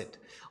asset.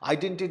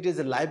 Identity is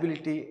a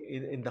liability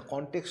in the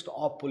context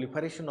of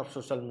proliferation of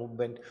social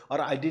movement, or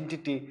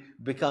identity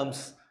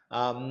becomes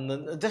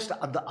just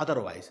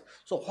otherwise.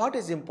 So what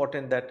is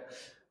important that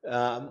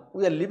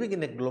we are living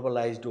in a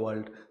globalized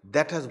world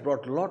that has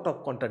brought a lot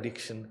of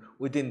contradiction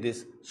within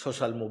this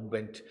social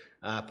movement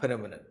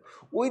phenomenon.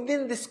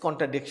 Within this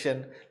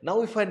contradiction, now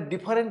we find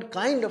different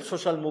kind of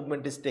social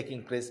movement is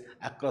taking place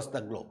across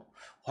the globe.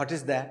 What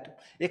is that?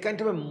 A kind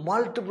of a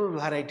multiple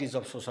varieties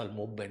of social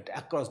movement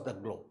across the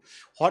globe.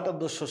 What are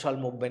those social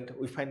movement?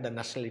 We find the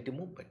nationality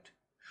movement.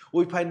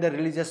 We find the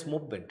religious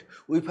movement,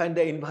 we find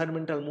the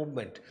environmental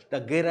movement, the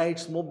gay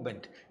rights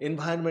movement,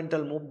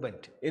 environmental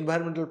movement,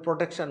 environmental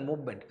protection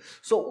movement.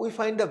 So we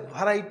find the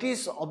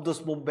varieties of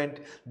those movement.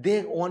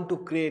 They want to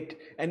create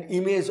an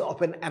image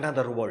of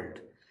another world,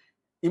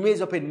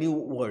 image of a new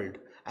world,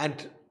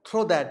 and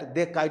through that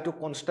they try to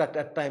construct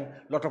at times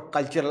a lot of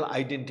cultural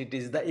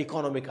identities, the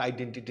economic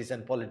identities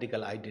and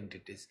political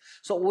identities.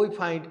 So we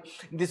find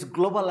this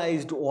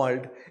globalized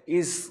world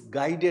is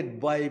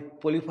guided by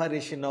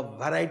proliferation of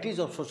varieties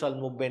of social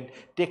movement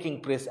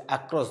taking place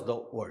across the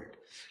world.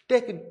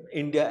 Take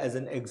India as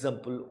an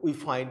example. We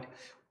find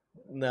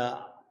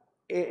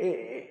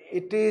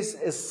it is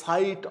a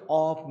site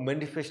of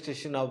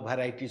manifestation of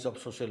varieties of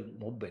social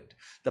movement.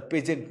 The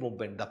peasant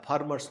movement, the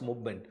farmers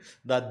movement,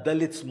 the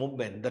Dalits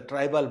movement, the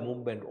tribal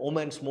movement,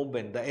 women's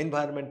movement, the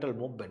environmental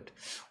movement.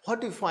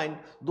 What you find,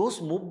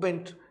 those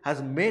movement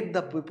has made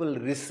the people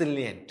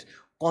resilient,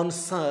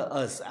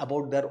 conscious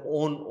about their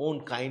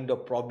own kind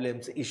of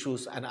problems,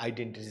 issues and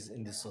identities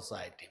in this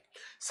society.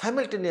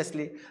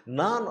 Simultaneously,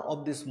 none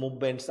of these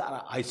movements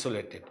are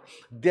isolated.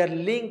 They are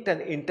linked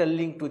and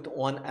interlinked with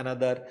one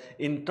another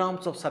in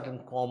terms of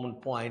certain common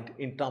point,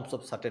 in terms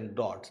of certain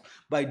dots.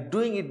 By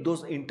doing it,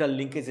 those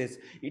interlinkages,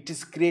 it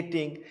is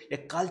creating a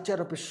culture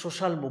of a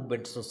social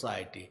movement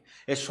society.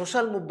 A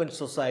social movement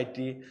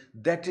society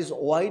that is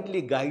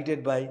widely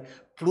guided by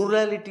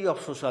plurality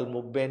of social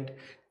movement,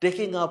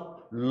 taking up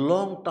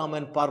long-term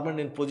and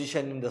permanent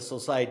position in the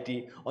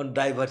society on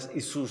diverse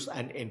issues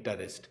and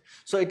interest.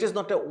 So it is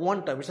not a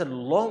one-time, it's a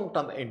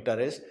long-term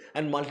interest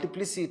and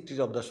multiplicity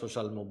of the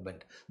social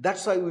movement.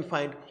 That's why we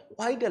find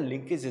wider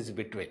linkages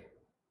between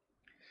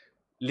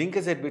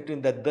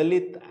the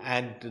Dalit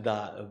and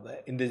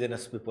the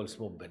indigenous people's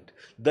movement.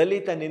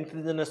 Dalit and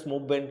indigenous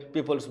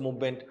people's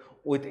movement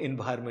with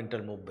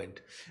environmental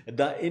movement.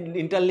 The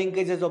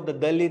interlinkages of the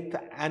Dalit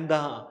and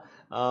the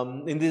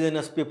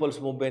indigenous people's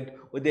movement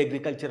with the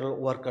agricultural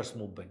workers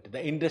movement,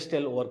 the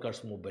industrial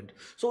workers movement.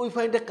 So we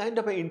find a kind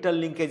of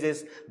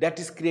interlinkages that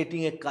is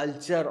creating a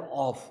culture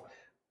of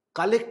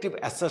collective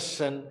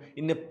assertion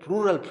in a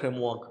plural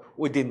framework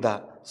within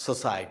the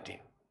society.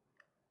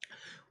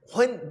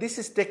 When this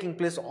is taking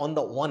place, on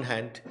the one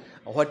hand,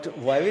 what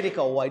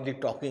Vairika widely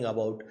talking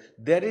about,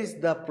 there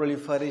is the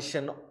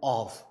proliferation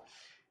of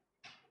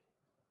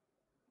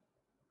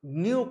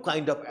new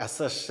kind of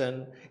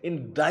assertion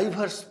in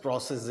diverse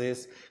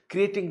processes,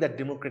 creating the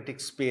democratic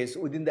space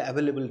within the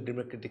available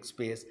democratic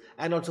space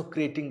and also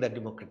creating the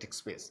democratic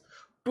space.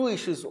 Two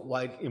issues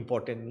quite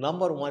important.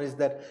 Number one is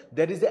that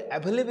there is the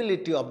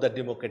availability of the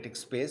democratic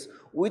space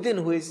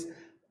within which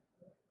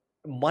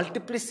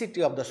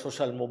multiplicity of the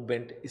social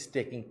movement is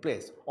taking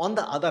place. On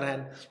the other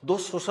hand,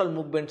 those social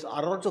movements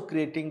are also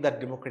creating the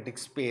democratic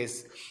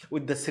space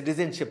with the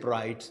citizenship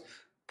rights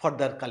for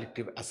their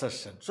collective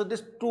assertion. So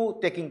these two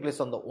taking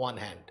place on the one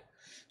hand.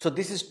 So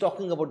this is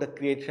talking about the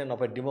creation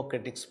of a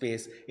democratic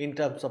space in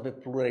terms of a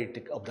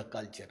plurality of the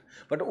culture.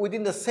 But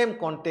within the same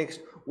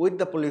context, with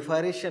the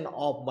proliferation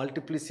of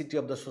multiplicity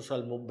of the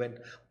social movement,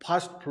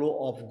 fast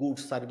flow of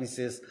goods,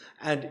 services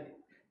and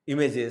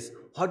images,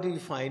 what do you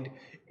find?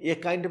 A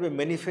kind of a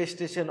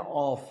manifestation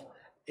of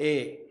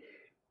a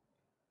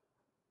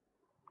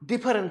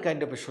different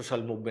kind of a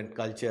social movement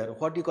culture,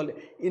 what you call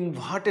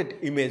inverted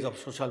image of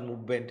social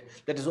movement,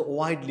 that is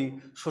widely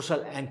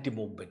social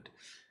anti-movement.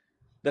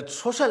 That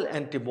social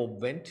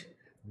anti-movement,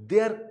 they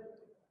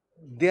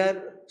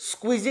are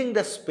squeezing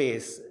the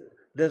space,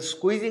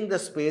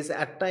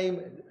 at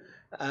times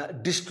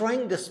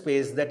destroying the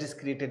space that is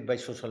created by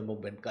social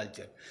movement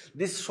culture.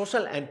 This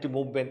social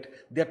anti-movement,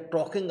 they are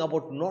talking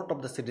about not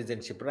of the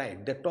citizenship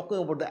right, they are talking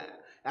about the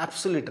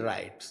absolute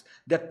rights,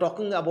 they are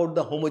talking about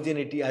the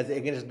homogeneity as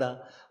against the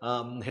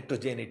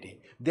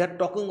heterogeneity, they are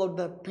talking about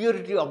the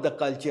purity of the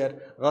culture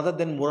rather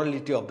than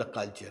morality of the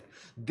culture.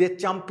 They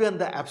champion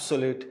the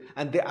absolute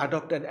and they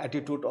adopt an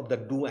attitude of the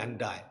do and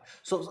die.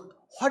 So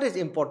what is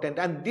important,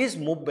 and these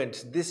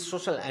movements, this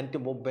social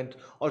anti-movement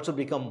also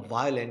become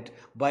violent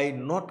by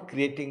not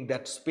creating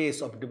that space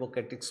of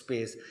democratic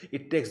space.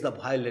 It takes the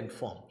violent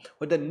form.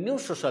 But the new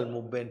social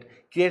movement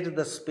created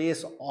the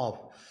space of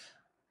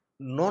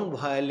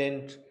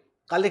non-violent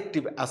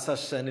collective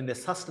assertion in a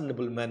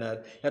sustainable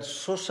manner. That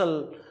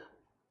social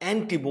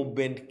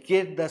anti-movement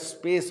created the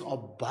space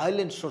of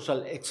violent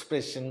social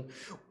expression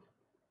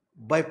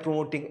by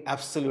promoting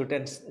absolute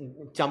and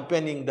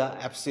championing the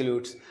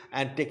absolutes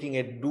and taking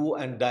a do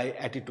and die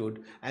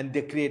attitude, and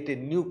they create a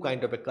new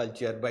kind of a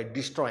culture by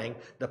destroying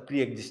the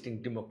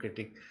pre-existing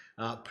democratic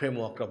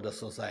framework of the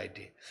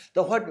society.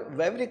 The what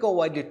Vairika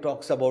widely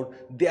talks about,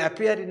 they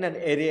appear in an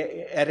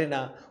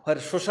arena where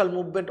social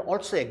movement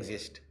also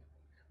exists.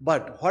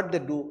 But what they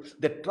do,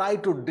 they try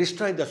to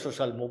destroy the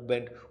social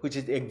movement which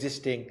is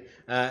existing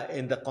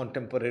in the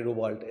contemporary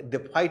world. They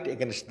fight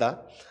against the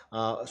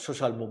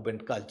social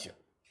movement culture.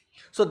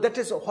 So that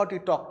is what we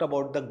talked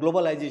about, the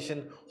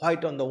globalization,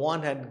 white on the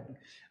one hand,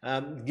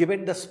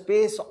 given the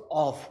space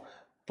of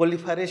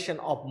proliferation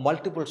of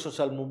multiple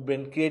social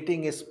movement,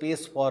 creating a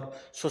space for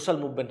social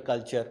movement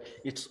culture,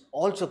 it's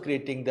also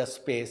creating the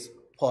space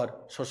for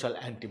social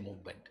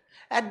anti-movement.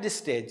 At this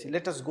stage,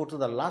 let us go to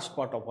the last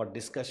part of our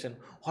discussion,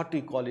 what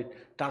we call it,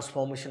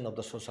 transformation of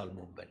the social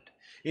movement.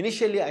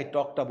 Initially, I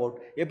talked about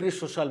every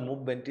social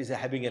movement is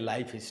having a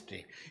life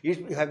history.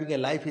 Having a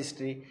life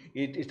history,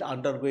 it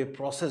undergoes a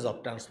process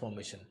of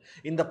transformation.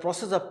 In the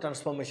process of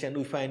transformation,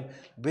 we find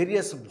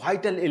various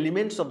vital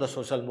elements of the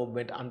social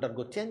movement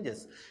undergo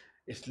changes.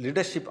 Its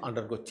leadership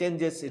undergo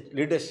changes, its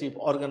leadership,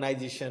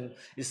 organization,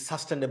 its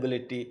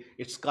sustainability,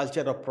 its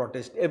culture of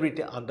protest,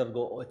 everything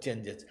undergo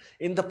changes.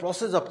 In the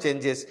process of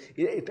changes,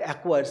 it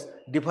acquires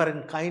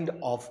different kind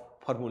of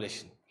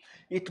formulation.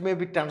 It may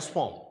be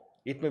transformed.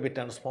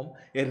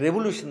 A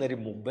revolutionary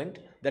movement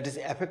that is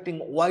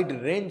affecting a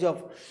wide range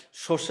of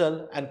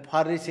social and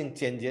far-reaching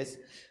changes.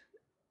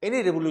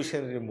 Any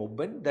revolutionary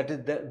movement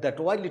that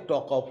widely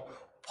talk of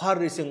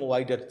far-reaching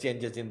wider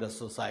changes in the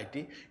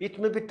society, it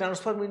may be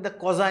transformed in the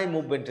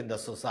quasi-movement in the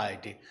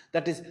society.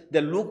 That is,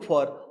 they look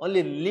for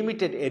only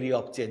limited area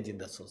of change in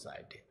the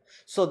society.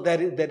 So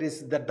there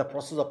is that the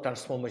process of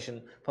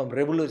transformation from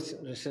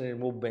revolutionary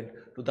movement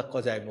to the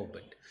quasi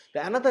movement.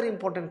 The another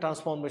important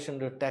transformation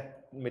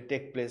may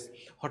take place,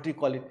 what we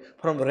call it,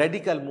 from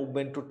radical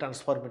movement to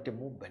transformative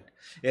movement.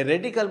 A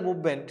radical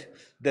movement,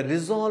 the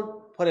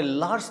resolve for a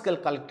large scale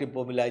collective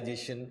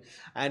mobilization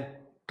and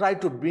try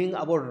to bring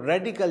about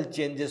radical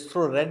changes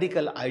through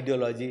radical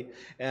ideology.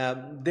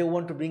 They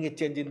want to bring a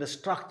change in the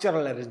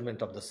structural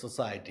arrangement of the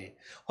society.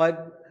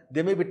 While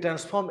they may be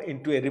transformed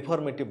into a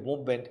reformative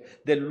movement,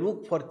 they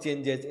look for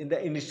changes in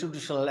the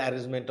institutional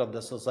arrangement of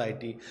the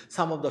society,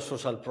 some of the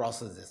social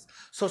processes.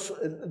 So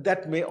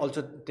that may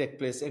also take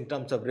place in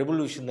terms of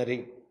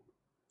revolutionary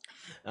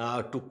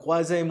to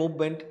quasi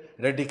movement,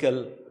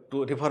 radical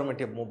to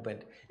reformative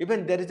movement.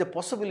 Even there is a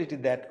possibility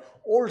that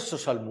old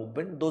social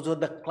movement, those are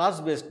the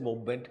class-based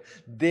movement,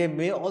 they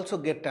may also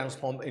get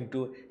transformed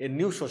into a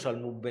new social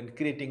movement,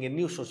 creating a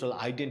new social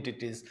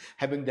identities,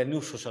 having the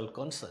new social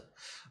concern.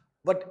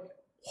 But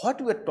what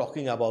we are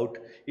talking about,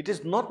 it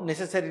is not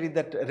necessarily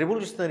that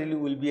revolutionary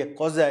will be a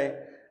quasi,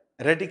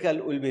 radical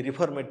will be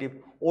reformative,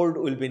 old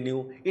will be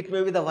new. It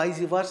may be the vice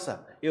versa.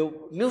 A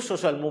new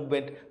social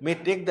movement may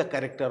take the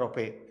character of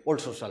a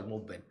old social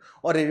movement,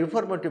 or a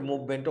reformative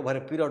movement over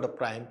a period of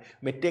time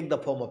may take the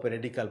form of a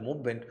radical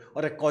movement,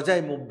 or a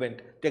quasi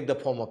movement take the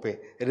form of a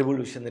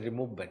revolutionary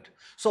movement.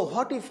 So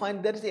what we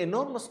find, there is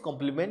enormous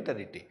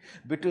complementarity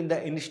between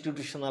the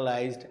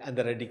institutionalized and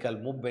the radical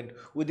movement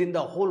within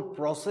the whole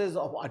process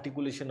of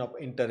articulation of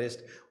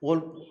interest,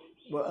 whole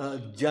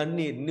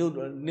journey, new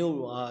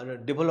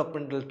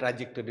developmental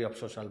trajectory of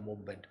social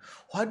movement.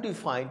 What do you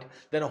find?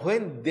 Then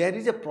when there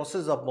is a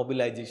process of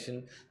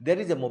mobilization, there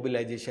is a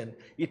mobilization,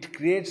 it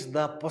creates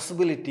the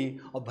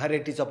possibility of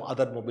varieties of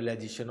other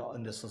mobilization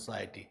in the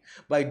society.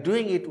 By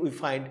doing it, we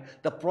find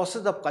the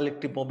process of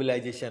collective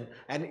mobilization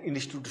and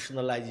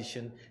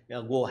institutionalization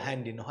go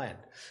hand in hand.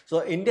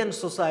 So Indian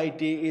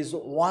society is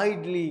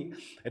widely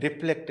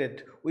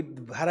reflected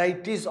with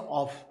varieties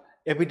of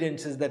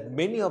evidences that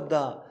many of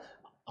the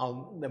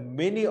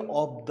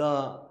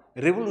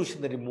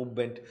revolutionary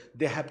movement,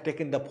 they have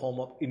taken the form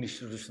of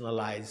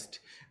institutionalized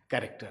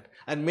character,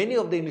 and many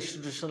of the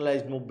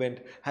institutionalized movement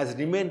has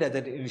remained as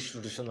an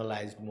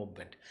institutionalized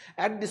movement.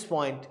 At this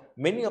point,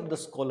 many of the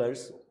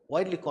scholars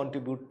widely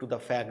contribute to the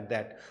fact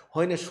that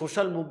when a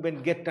social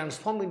movement gets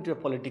transformed into a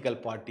political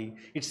party,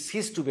 it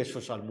ceases to be a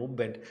social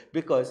movement,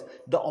 because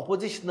the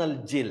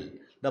oppositional zeal,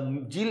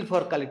 the zeal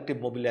for collective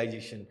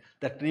mobilization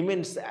that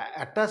remains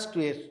attached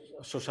to a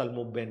social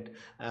movement,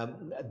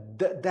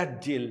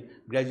 that zeal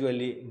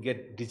gradually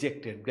get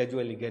dejected,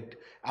 gradually get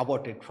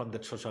aborted from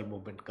the social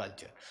movement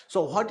culture.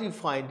 So what you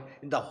find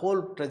in the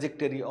whole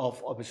trajectory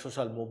of a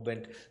social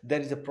movement,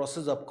 there is a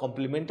process of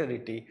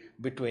complementarity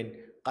between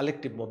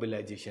collective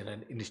mobilization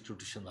and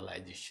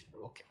institutionalization.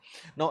 Okay.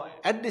 Now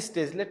at this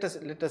stage, let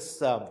us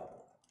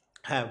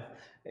have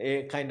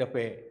a kind of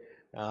a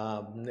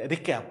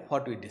recap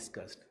what we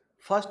discussed.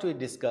 First, we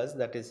discussed,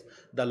 that is,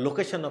 the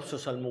location of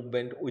social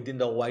movement within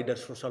the wider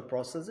social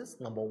processes,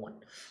 number one.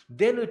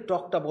 Then we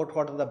talked about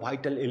what are the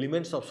vital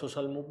elements of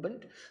social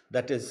movement,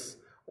 that is,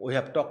 we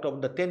have talked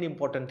about the 10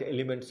 important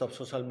elements of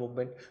social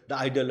movement: the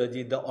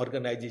ideology, the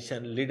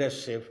organization,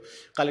 leadership,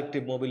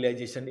 collective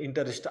mobilization,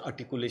 interest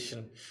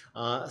articulation,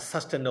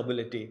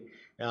 sustainability.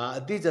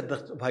 These are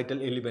the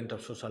vital elements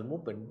of social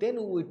movement. Then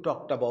we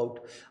talked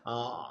about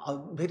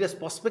various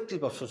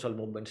perspectives of social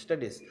movement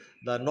studies: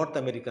 the North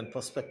American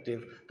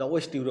perspective, the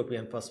West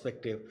European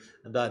perspective,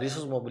 the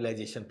resource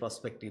mobilization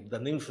perspective, the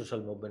new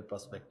social movement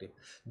perspective.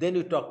 Then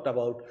we talked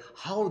about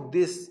how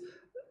this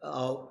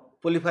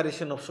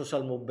proliferation of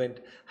social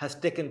movement has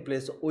taken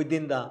place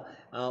within the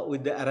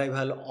with the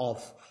arrival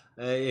of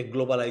a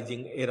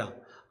globalizing era.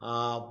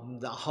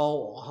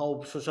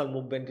 How social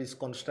movement is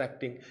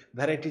constructing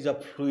varieties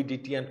of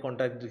fluidity and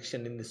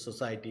contradiction in the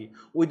society.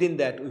 Within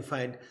that, we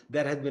find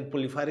there has been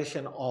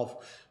proliferation of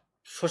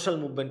social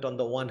movement on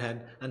the one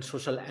hand and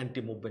social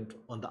anti-movement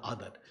on the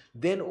other.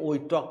 Then we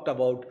talked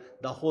about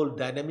the whole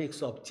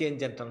dynamics of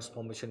change and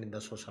transformation in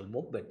the social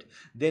movement.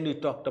 Then we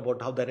talked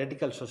about how the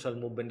radical social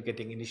movement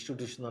getting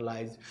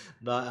institutionalized,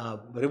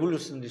 the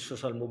revolutionary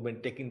social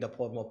movement taking the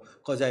form of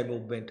quasi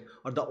movement,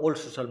 or the old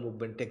social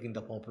movement taking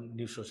the form of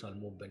new social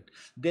movement.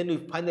 Then we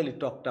finally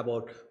talked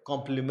about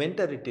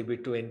complementarity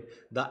between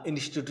the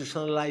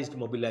institutionalized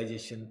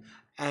mobilization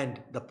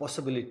and the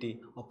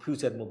possibility of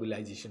future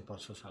mobilization for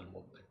social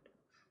movement.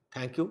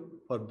 Thank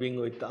you for being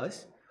with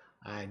us,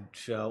 and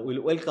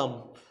we'll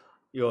welcome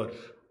your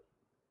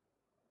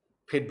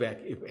feedback,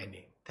 if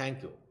any.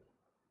 Thank you.